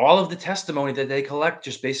 And all of the testimony that they collect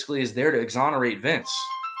just basically is there to exonerate Vince,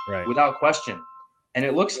 right, without question. And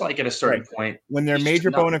it looks like at a certain point, when their major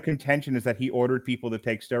bone of contention is that he ordered people to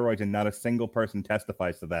take steroids and not a single person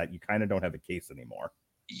testifies to that, you kind of don't have a case anymore.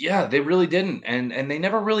 Yeah, they really didn't. And they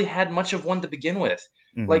never really had much of one to begin with.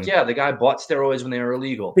 Like, yeah, the guy bought steroids when they were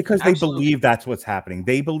illegal. Because they believe that's what's happening.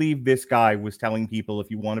 They believe this guy was telling people, if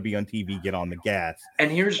you want to be on TV, get on the gas. And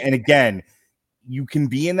again, you can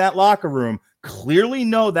be in that locker room, clearly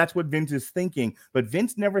know that's what Vince is thinking, but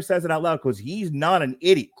Vince never says it out loud because he's not an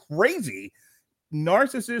idiot. Crazy.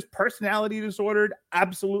 Narcissist, personality disordered,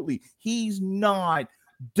 absolutely. He's not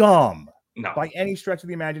dumb by any stretch of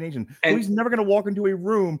the imagination. So he's never going to walk into a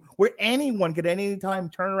room where anyone could at any time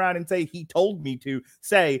turn around and say, "He told me to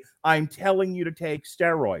say, I'm telling you to take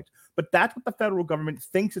steroids." But that's what the federal government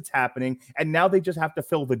thinks it's happening, and now they just have to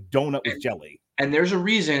fill the donut with jelly. And there's a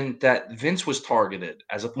reason that Vince was targeted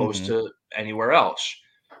as opposed to anywhere else.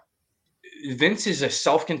 Vince is a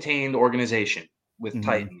self-contained organization with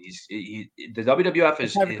Titan. The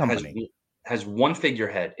WWF has one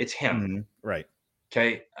figurehead. It's him. Right.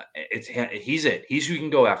 Okay. He's it. He's who you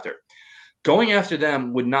can go after. Going after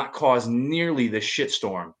them would not cause nearly the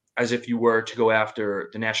shitstorm as if you were to go after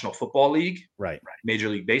the National Football League, right, Major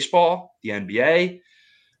League Baseball, the NBA,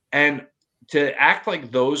 and to act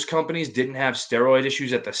like those companies didn't have steroid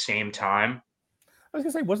issues at the same time. I was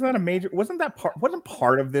gonna say, wasn't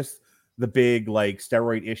part of this the big like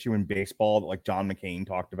steroid issue in baseball that like John McCain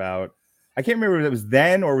talked about? I can't remember if it was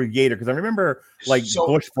then or with Gator, because I remember like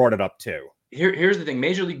Bush brought it up too. Here's the thing: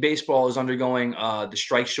 Major League Baseball is undergoing the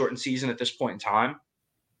strike shortened season at this point in time,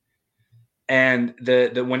 and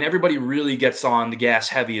the when everybody really gets on the gas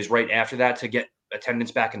heavy is right after that to get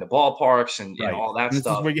attendance back in the ballparks and all that stuff.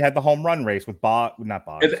 This is where you had the home run race with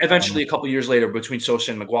eventually, a couple years later, between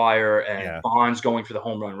Sosa and McGuire and Bonds going for the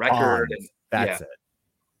home run record. That's it.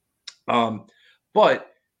 But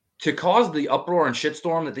to cause the uproar and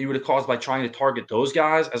shitstorm that they would have caused by trying to target those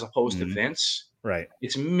guys as opposed to Vince, right?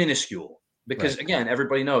 It's minuscule because again,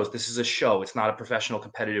 everybody knows this is a show. It's not a professional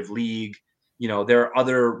competitive league. there are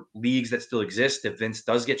other leagues that still exist if Vince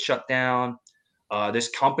does get shut down. This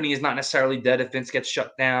company is not necessarily dead if Vince gets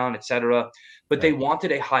shut down, etc. But they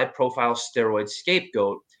wanted a high-profile steroid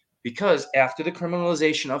scapegoat because after the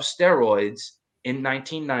criminalization of steroids in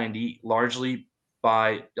 1990, largely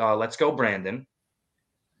by Let's Go Brandon,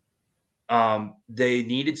 they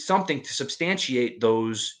needed something to substantiate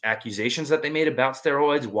those accusations that they made about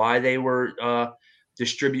steroids, why they were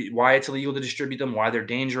why it's illegal to distribute them, why they're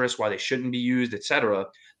dangerous, why they shouldn't be used, etc.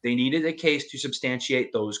 They needed a case to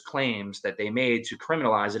substantiate those claims that they made to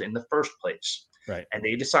criminalize it in the first place. Right. And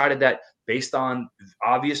they decided that based on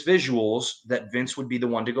obvious visuals that Vince would be the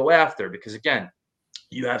one to go after, because again,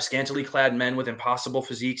 you have scantily clad men with impossible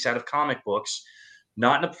physiques out of comic books,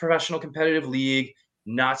 not in a professional competitive league,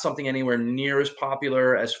 not something anywhere near as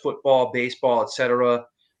popular as football, baseball, etc.,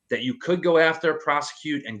 that you could go after,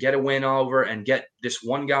 prosecute, and get a win over, and get this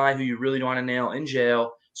one guy who you really don't want to nail in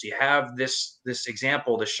jail. So you have this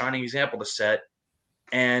example, this shining example to set,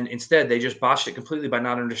 and instead they just botched it completely by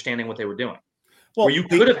not understanding what they were doing. Well, where you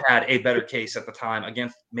could have had a better case at the time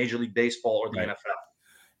against Major League Baseball or the NFL.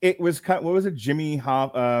 It was what was it? Jimmy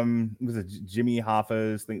Hoffa's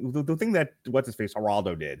thing, the thing that what's his face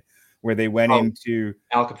Geraldo did, where they went into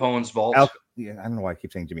Al Capone's vault. I don't know why I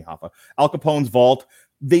keep saying Jimmy Hoffa. Al Capone's vault.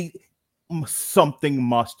 Something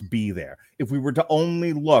must be there. If we were to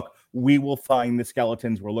only look, we will find the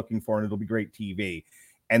skeletons we're looking for, and it'll be great TV.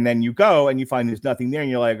 And then you go and you find there's nothing there,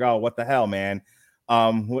 and you're like, oh, what the hell, man?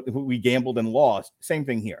 We gambled and lost. Same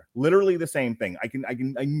thing here. Literally the same thing.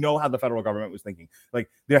 I know how the federal government was thinking. Like,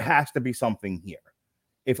 there has to be something here.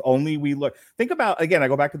 If only we look. Think about, again, I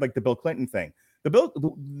go back to like the Bill Clinton thing.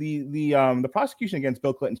 The prosecution against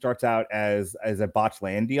Bill Clinton starts out as a botched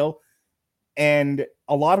land deal. And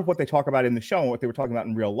a lot of what they talk about in the show and what they were talking about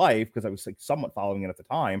in real life, because I was like somewhat following it at the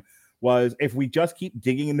time, was if we just keep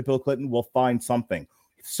digging into Bill Clinton, we'll find something.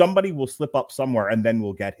 Somebody will slip up somewhere and then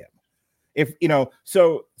we'll get him.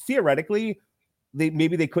 So theoretically,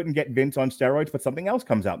 maybe they couldn't get Vince on steroids, but something else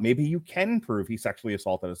comes out. Maybe you can prove he sexually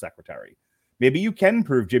assaulted a secretary. Maybe you can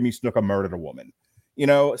prove Jimmy Snuka murdered a woman.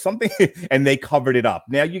 Something, and they covered it up.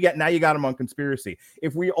 Now you got him on conspiracy.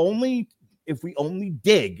 If we only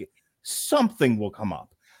dig, something will come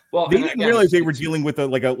up. Well, they didn't realize they were dealing with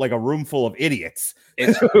a room full of idiots.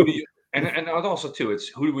 And also too, it's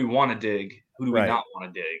who do we want to dig? Who do we not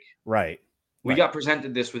want to dig? Right. We got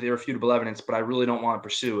presented this with irrefutable evidence, but I really don't want to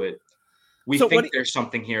pursue it. We think there's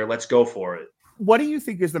something here. Let's go for it. What do you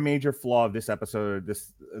think is the major flaw of this episode,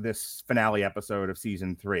 this finale episode of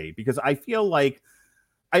season 3? Because I feel like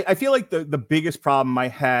the biggest problem I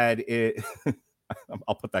had is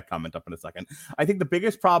I'll put that comment up in a second. I think the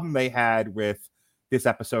biggest problem they had with this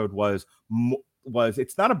episode was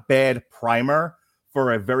it's not a bad primer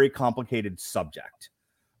for a very complicated subject.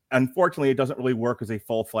 Unfortunately, it doesn't really work as a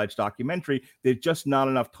full-fledged documentary. There's just not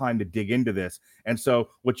enough time to dig into this. And so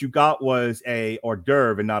what you got was a hors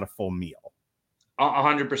d'oeuvre and not a full meal.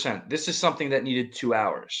 100%. This is something that needed 2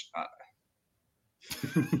 hours.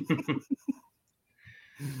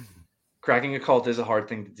 Cracking a cult is a hard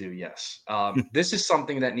thing to do, yes. This is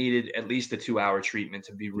something that needed at least a 2-hour treatment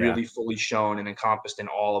to be really fully shown and encompassed in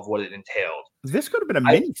all of what it entailed. This could have been a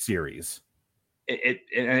mini-series.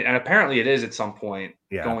 And apparently it is at some point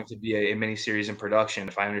going to be a mini-series in production,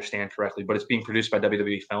 if I understand correctly, but it's being produced by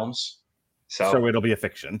WWE Films. So it'll be a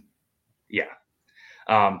fiction. Yeah.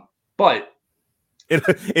 But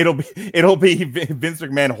it'll be Vince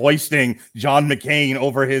McMahon hoisting John McCain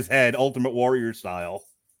over his head, Ultimate Warrior style.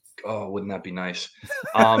 Oh, wouldn't that be nice?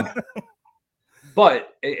 But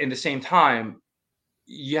in the same time,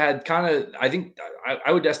 you had kind of, I think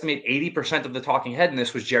I would estimate 80% of the talking head in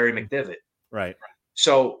this was Jerry McDevitt. Right.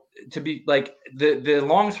 So to be like the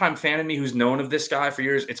longtime fan of me who's known of this guy for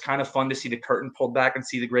years, it's kind of fun to see the curtain pulled back and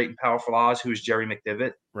see the great and powerful Oz, who's Jerry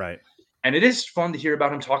McDevitt. Right. And it is fun to hear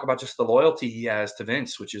about him talk about just the loyalty he has to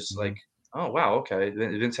Vince, which is like, oh, wow, okay.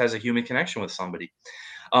 Vince has a human connection with somebody.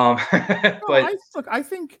 But I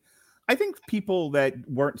think people that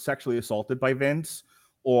weren't sexually assaulted by Vince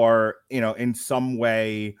or, in some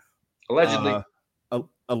way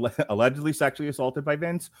allegedly sexually assaulted by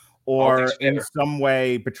Vince or in some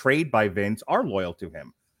way betrayed by Vince are loyal to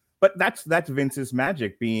him. But that's Vince's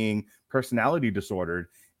magic, being personality disordered,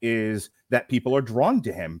 is that people are drawn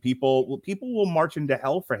to him. People will march into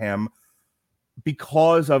hell for him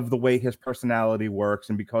because of the way his personality works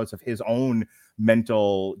and because of his own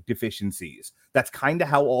mental deficiencies. That's kind of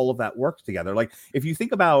how all of that works together. Like, if you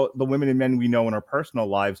think about the women and men we know in our personal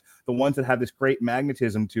lives, the ones that have this great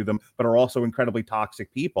magnetism to them, but are also incredibly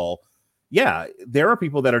toxic people. Yeah, there are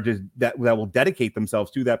people that are just that will dedicate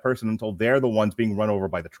themselves to that person until they're the ones being run over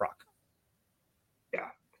by the truck.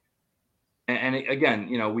 And again,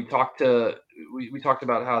 you know, we talked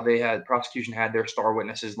about how prosecution had their star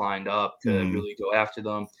witnesses lined up to really go after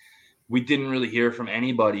them. We didn't really hear from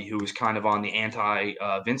anybody who was kind of on the anti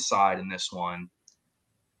Vince side in this one,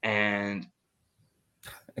 and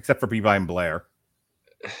except for Levi and Blair.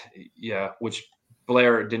 Yeah, which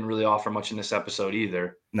Blair didn't really offer much in this episode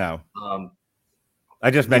either. No. I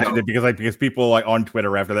just mentioned it because people like on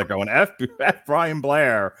Twitter after that going F Brian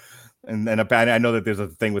Blair, and then I know that there's a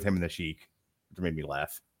thing with him and the Sheik, which made me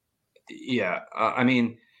laugh. Yeah, I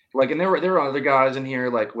mean, like, and there were other guys in here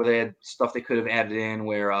like where they had stuff they could have added in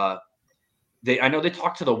where I know they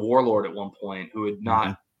talked to the Warlord at one point who had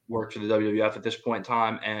not worked for the WWF at this point in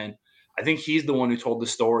time, and I think he's the one who told the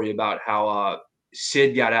story about how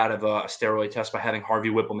Sid got out of a steroid test by having Harvey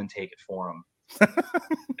Whippleman take it for him.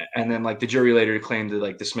 And then like the jury later claimed to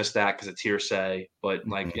like dismiss that because it's hearsay, but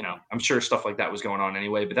like, you know, I'm sure stuff like that was going on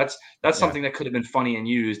anyway, but that's something that could have been funny and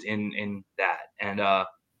used in that. And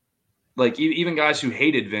like even guys who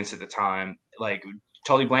hated Vince at the time, like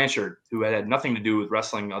Tully Blanchard, who had nothing to do with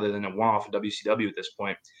wrestling other than a one-off of WCW at this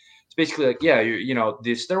point. It's basically like, yeah, you know,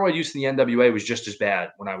 the steroid use in the NWA was just as bad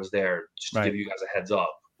when I was there, just to give you guys a heads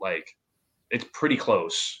up. Like, it's pretty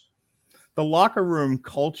close. The locker room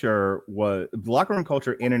culture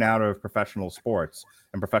in and out of professional sports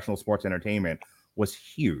and professional sports entertainment was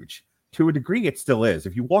huge. To a degree, it still is.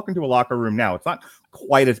 If you walk into a locker room now, it's not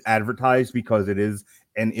quite as advertised because it is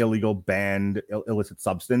an illegal banned illicit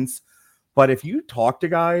substance. But if you talk to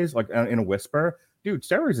guys like in a whisper, dude,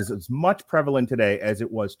 steroids is as much prevalent today as it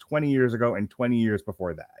was 20 years ago and 20 years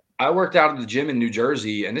before that. I worked out at the gym in New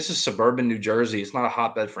Jersey, and this is suburban New Jersey. It's not a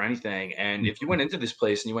hotbed for anything. And if you went into this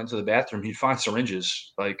place and you went to the bathroom, you'd find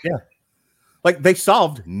syringes. Like, yeah, like they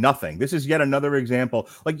solved nothing. This is yet another example.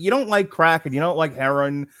 Like, you don't like crack and you don't like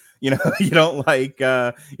heroin, you know, you don't like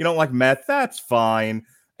meth. That's fine.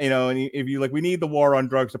 You know, and if you like, we need the war on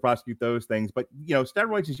drugs to prosecute those things. But, you know,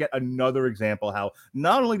 steroids is yet another example how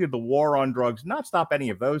not only did the war on drugs not stop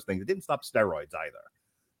any of those things, it didn't stop steroids either.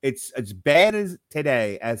 It's as bad as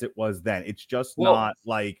today as it was then. It's just not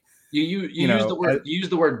like you use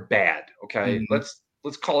the word bad. Okay, let's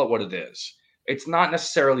call it what it is. It's not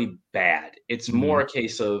necessarily bad. It's more a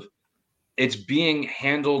case of it's being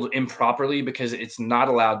handled improperly because it's not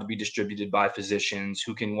allowed to be distributed by physicians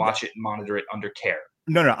who can watch it and monitor it under care.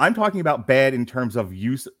 No, I'm talking about bad in terms of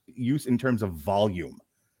use in terms of volume.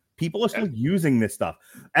 People are still using this stuff.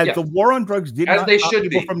 As the war on drugs did not stop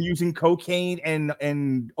people from using cocaine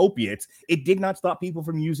and opiates, it did not stop people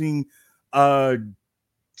from using steroids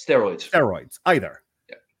either.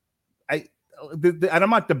 Yeah. And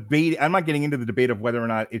I'm not getting into the debate of whether or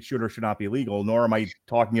not it should or should not be illegal, nor am I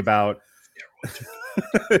talking about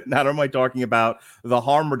the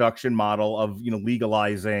harm reduction model of, you know,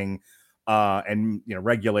 legalizing and, you know,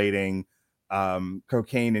 regulating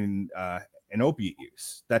cocaine and opiate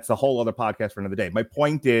use. That's a whole other podcast for another day. My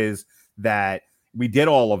point is that we did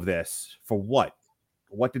all of this for what?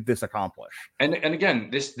 What did this accomplish? And again,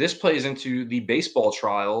 this plays into the baseball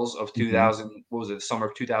trials of 2000. What was it? The summer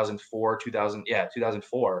of 2004,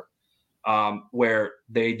 2004, where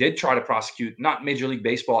they did try to prosecute not Major League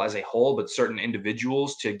Baseball as a whole, but certain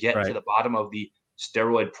individuals to get to the bottom of the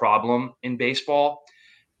steroid problem in baseball.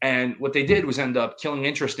 And what they did was end up killing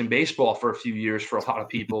interest in baseball for a few years for a lot of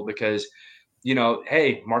people because, you know,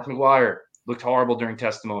 hey, Mark McGwire looked horrible during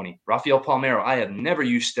testimony. Rafael Palmeiro, I have never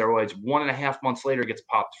used steroids. 1.5 months later gets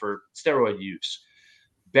popped for steroid use.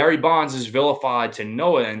 Barry Bonds is vilified to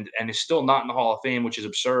no end and is still not in the Hall of Fame, which is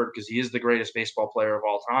absurd because he is the greatest baseball player of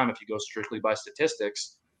all time if you go strictly by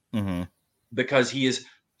statistics, because he is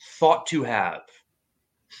thought to have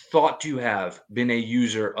been a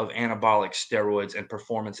user of anabolic steroids and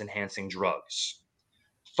performance-enhancing drugs.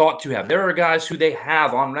 Thought to have. There are guys who they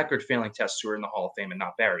have on record failing tests who are in the Hall of Fame and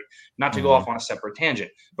not Barry. Not to go off on a separate tangent,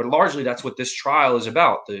 but largely that's what this trial is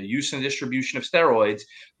about, the use and distribution of steroids,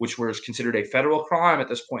 which was considered a federal crime at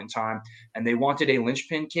this point in time, and they wanted a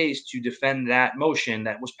linchpin case to defend that motion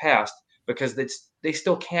that was passed because they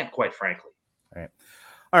still can't, quite frankly. All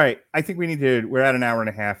right. I think we're at an hour and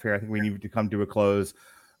a half here. I think we need to come to a close.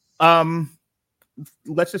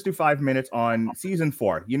 Let's just do 5 minutes on season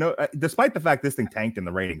 4. You know, despite the fact this thing tanked in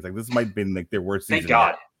the ratings, like this might have been like their worst season. Thank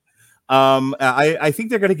God. I think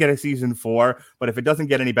they're going to get a season 4, but if it doesn't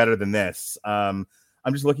get any better than this, I'm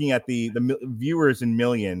just looking at the viewers in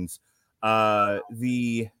millions.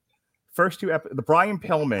 The first two, the Brian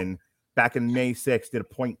Pillman back in May 6th did a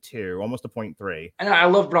 0.2, almost a 0.3. And I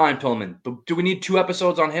love Brian Pillman, but do we need 2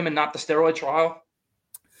 episodes on him and not the steroid trial?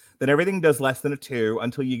 Then everything does less than a 2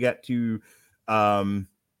 until you get to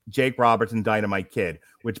Jake Roberts and Dynamite Kid,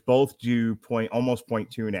 which both do almost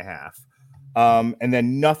 0.2.5. And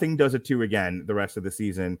then nothing does it to again the rest of the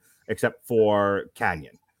season except for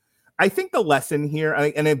Canyon. I think the lesson here,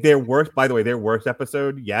 and their worst, by the way, their worst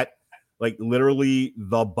episode yet, like literally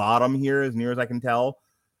the bottom here, as near as I can tell,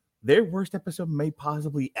 their worst episode may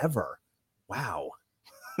possibly ever. Wow.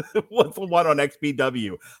 What's the one on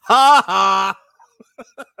XPW? Ha ha!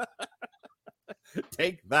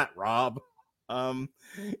 Take that, Rob.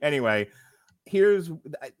 Anyway,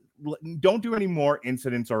 don't do any more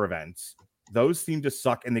incidents or events. Those seem to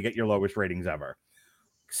suck and they get your lowest ratings ever.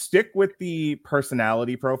 Stick with the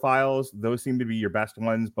personality profiles. Those seem to be your best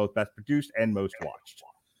ones, both best produced and most watched,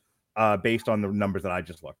 based on the numbers that I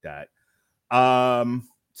just looked at.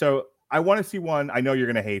 So I want to see one. I know you're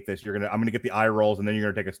gonna hate this. I'm gonna get the eye rolls, and then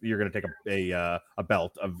you're gonna take a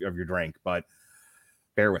belt of your drink. But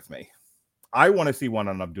bear with me. I want to see one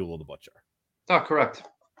on Abdullah the Butcher. Oh, correct.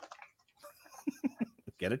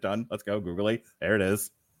 Get it done. Let's go. Googly. There it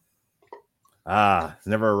is. It's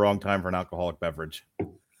never a wrong time for an alcoholic beverage.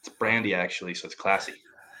 It's brandy, actually, so it's classy.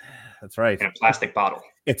 That's right. In a plastic bottle.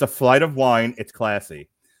 It's a flight of wine. It's classy.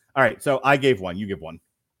 All right. So I gave one. You give one.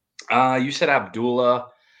 You said Abdullah.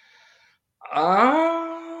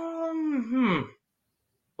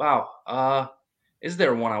 Wow. Is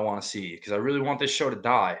there one I want to see? Because I really want this show to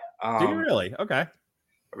die. Do you really? Okay. I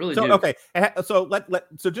really do. Okay. So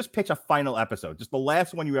so just pitch a final episode, just the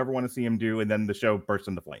last one you ever want to see him do, and then the show bursts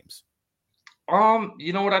into flames.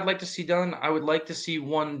 You know what I'd like to see done? I would like to see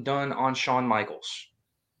one done on Shawn Michaels.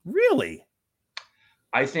 Really?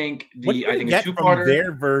 I think a two-parter,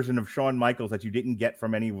 their version of Shawn Michaels that you didn't get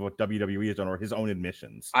from any of what WWE has done or his own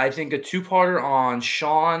admissions. I think a two-parter on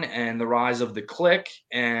Shawn and the rise of the Clique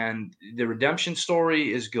and the redemption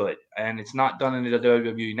story is good, and it's not done in the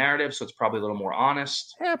WWE narrative, so it's probably a little more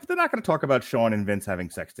honest. Yeah, but they're not going to talk about Shawn and Vince having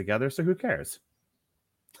sex together, so who cares?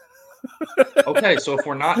 Okay, so if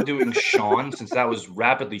we're not doing Shawn, since that was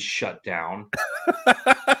rapidly shut down,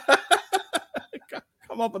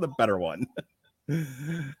 come up with a better one.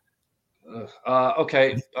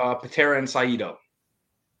 Okay, Patera and Saito.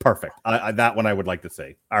 Perfect. That one I would like to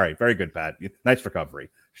see. All right, very good, Pat. Nice recovery.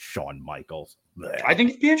 Shawn Michaels. Blech. I think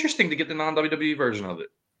it'd be interesting to get the non-WWE version of it.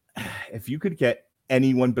 If you could get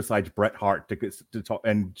anyone besides Bret Hart to talk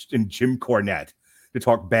and Jim Cornette to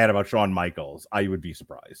talk bad about Shawn Michaels, I would be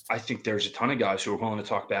surprised. I think there's a ton of guys who are willing to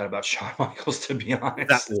talk bad about Shawn Michaels, to be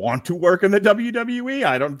honest. That want to work in the WWE?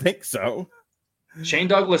 I don't think so. Shane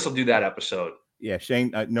Douglas will do that episode. Yeah,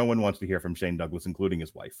 Shane. No one wants to hear from Shane Douglas, including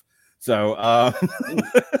his wife. So,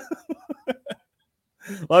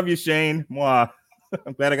 love you, Shane. Mwah.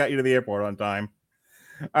 I'm glad I got you to the airport on time.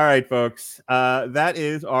 All right, folks. That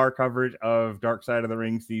is our coverage of Dark Side of the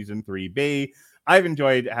Ring Season 3B. I've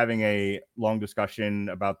enjoyed having a long discussion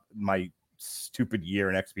about my stupid year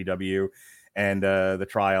in XPW and the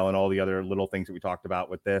trial and all the other little things that we talked about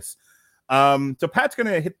with this. So Pat's going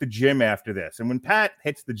to hit the gym after this. And when Pat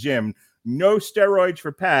hits the gym, no steroids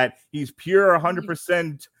for Pat. He's pure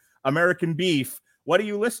 100% American beef. What are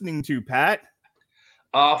you listening to, Pat?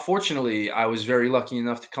 Fortunately, I was very lucky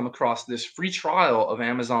enough to come across this free trial of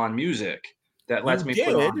Amazon Music that lets me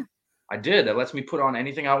put on. I did. That lets me put on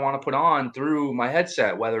anything I want to put on through my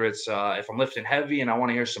headset, whether it's if I'm lifting heavy and I want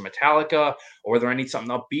to hear some Metallica, or whether I need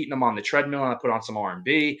something upbeat and I'm on the treadmill and I put on some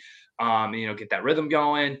R&B, get that rhythm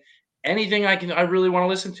going. Anything I really want to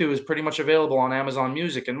listen to is pretty much available on Amazon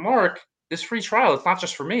Music. And Mark, this free trial, it's not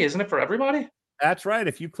just for me, isn't it for everybody? That's right.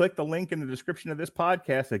 If you click the link in the description of this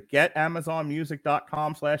podcast at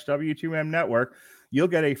getamazonmusic.com/W2M network, you'll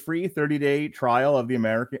get a free 30-day trial of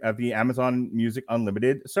the Amazon Music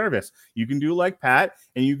Unlimited service. You can do like Pat,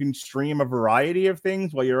 and you can stream a variety of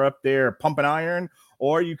things while you're up there pumping iron,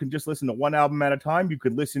 or you can just listen to one album at a time. You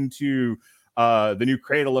could listen to the new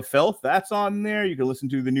Cradle of Filth, that's on there. You can listen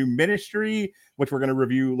to the new Ministry, which we're going to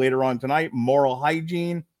review later on tonight, Moral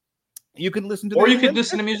Hygiene. You can listen to, or you could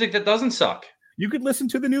listen to music that doesn't suck. You could listen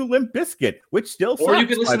to the new Limp Bizkit, which still sucks. Or you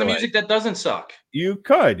could listen to music that doesn't suck. You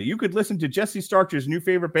could listen to Jesse Starcher's new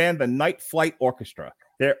favorite band, the Night Flight Orchestra.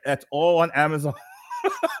 That's all on Amazon.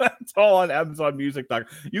 That's all on Amazon Music.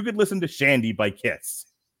 You could listen to Shandy by Kiss.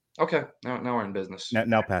 Okay, now we're in business.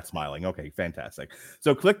 Now Pat's smiling. Okay, fantastic.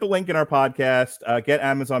 So click the link in our podcast,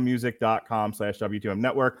 getamazonmusic.com/W2M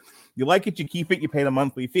network. You like it, you keep it, you pay the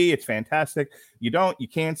monthly fee. It's fantastic. You don't, you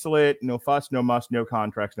cancel it. No fuss, no muss, no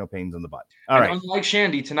contracts, no pains in the butt. All right. Unlike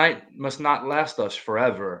Shandy, tonight must not last us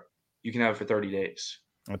forever. You can have it for 30 days.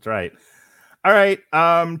 That's right. All right.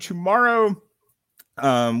 Tomorrow,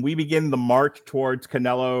 we begin the march towards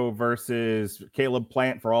Canelo versus Caleb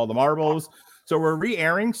Plant for all the marbles. So we're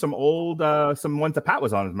re-airing some old, some ones that Pat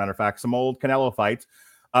was on, as a matter of fact, some old Canelo fights.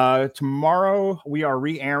 Tomorrow we are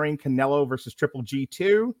re-airing Canelo versus Triple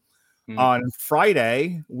G2. Mm. On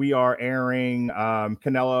Friday we are airing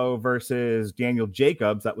Canelo versus Daniel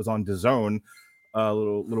Jacobs. That was on DAZN a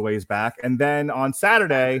little ways back. And then on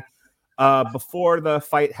Saturday, before the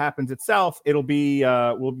fight happens itself, we'll be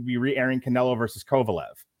re-airing Canelo versus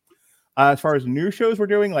Kovalev. As far as new shows we're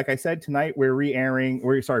doing, like I said, tonight we're reviewing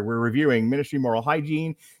Ministry Moral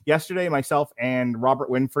Hygiene. Yesterday, myself and Robert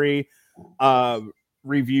Winfrey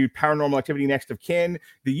reviewed Paranormal Activity Next of Kin.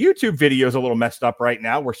 The YouTube video is a little messed up right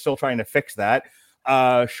now. We're still trying to fix that.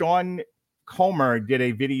 Sean Comer did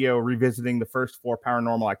a video revisiting the first 4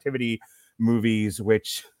 Paranormal Activity movies,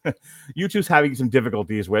 which YouTube's having some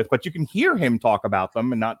difficulties with, but you can hear him talk about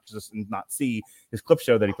them and not see his clip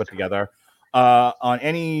show that he put together on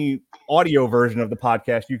any audio version of the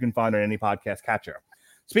podcast you can find on any podcast catcher.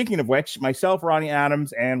 Speaking of which, myself, Ronnie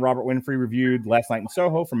Adams, and Robert Winfrey reviewed Last Night in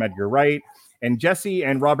Soho from Edgar Wright, and Jesse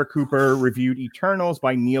and Robert Cooper reviewed Eternals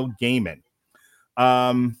by Neil Gaiman.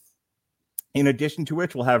 In addition to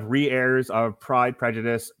which, we'll have re-airs of Pride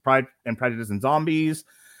and Prejudice and Zombies.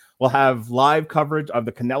 We'll have live coverage of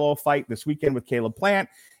the Canelo fight this weekend with Caleb Plant.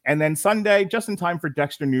 And then Sunday, just in time for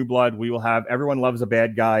Dexter New Blood, we will have Everyone Loves a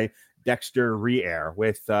Bad Guy, Dexter re-air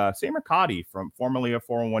with Sam Riccati from formerly of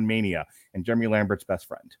 401 Mania and Jeremy Lambert's best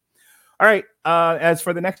friend. All right. As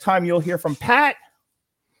for the next time you'll hear from Pat,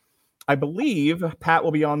 I believe Pat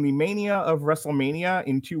will be on the Mania of WrestleMania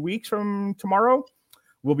in 2 weeks from tomorrow.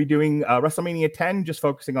 We'll be doing WrestleMania 10, just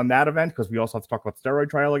focusing on that event because we also have to talk about the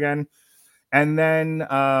steroid trial again. And then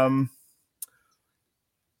I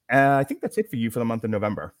think that's it for you for the month of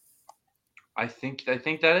November. I think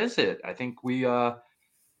that is it. I think we I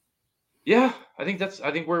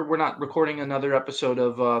think we're not recording another episode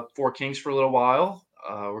of Four Kings for a little while.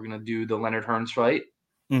 We're gonna do the Leonard Hearns fight.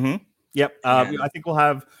 Mm-hmm. Yep. I think we'll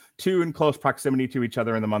have 2 in close proximity to each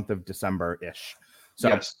other in the month of December-ish. So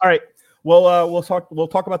yes. All right. We'll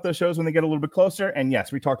talk about those shows when they get a little bit closer. And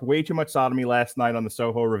yes, we talked way too much sodomy last night on the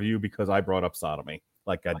Soho review because I brought up sodomy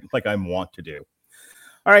like I want to do.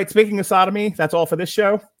 All right, speaking of sodomy, that's all for this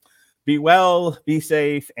show. Be well, be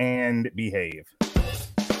safe, and behave.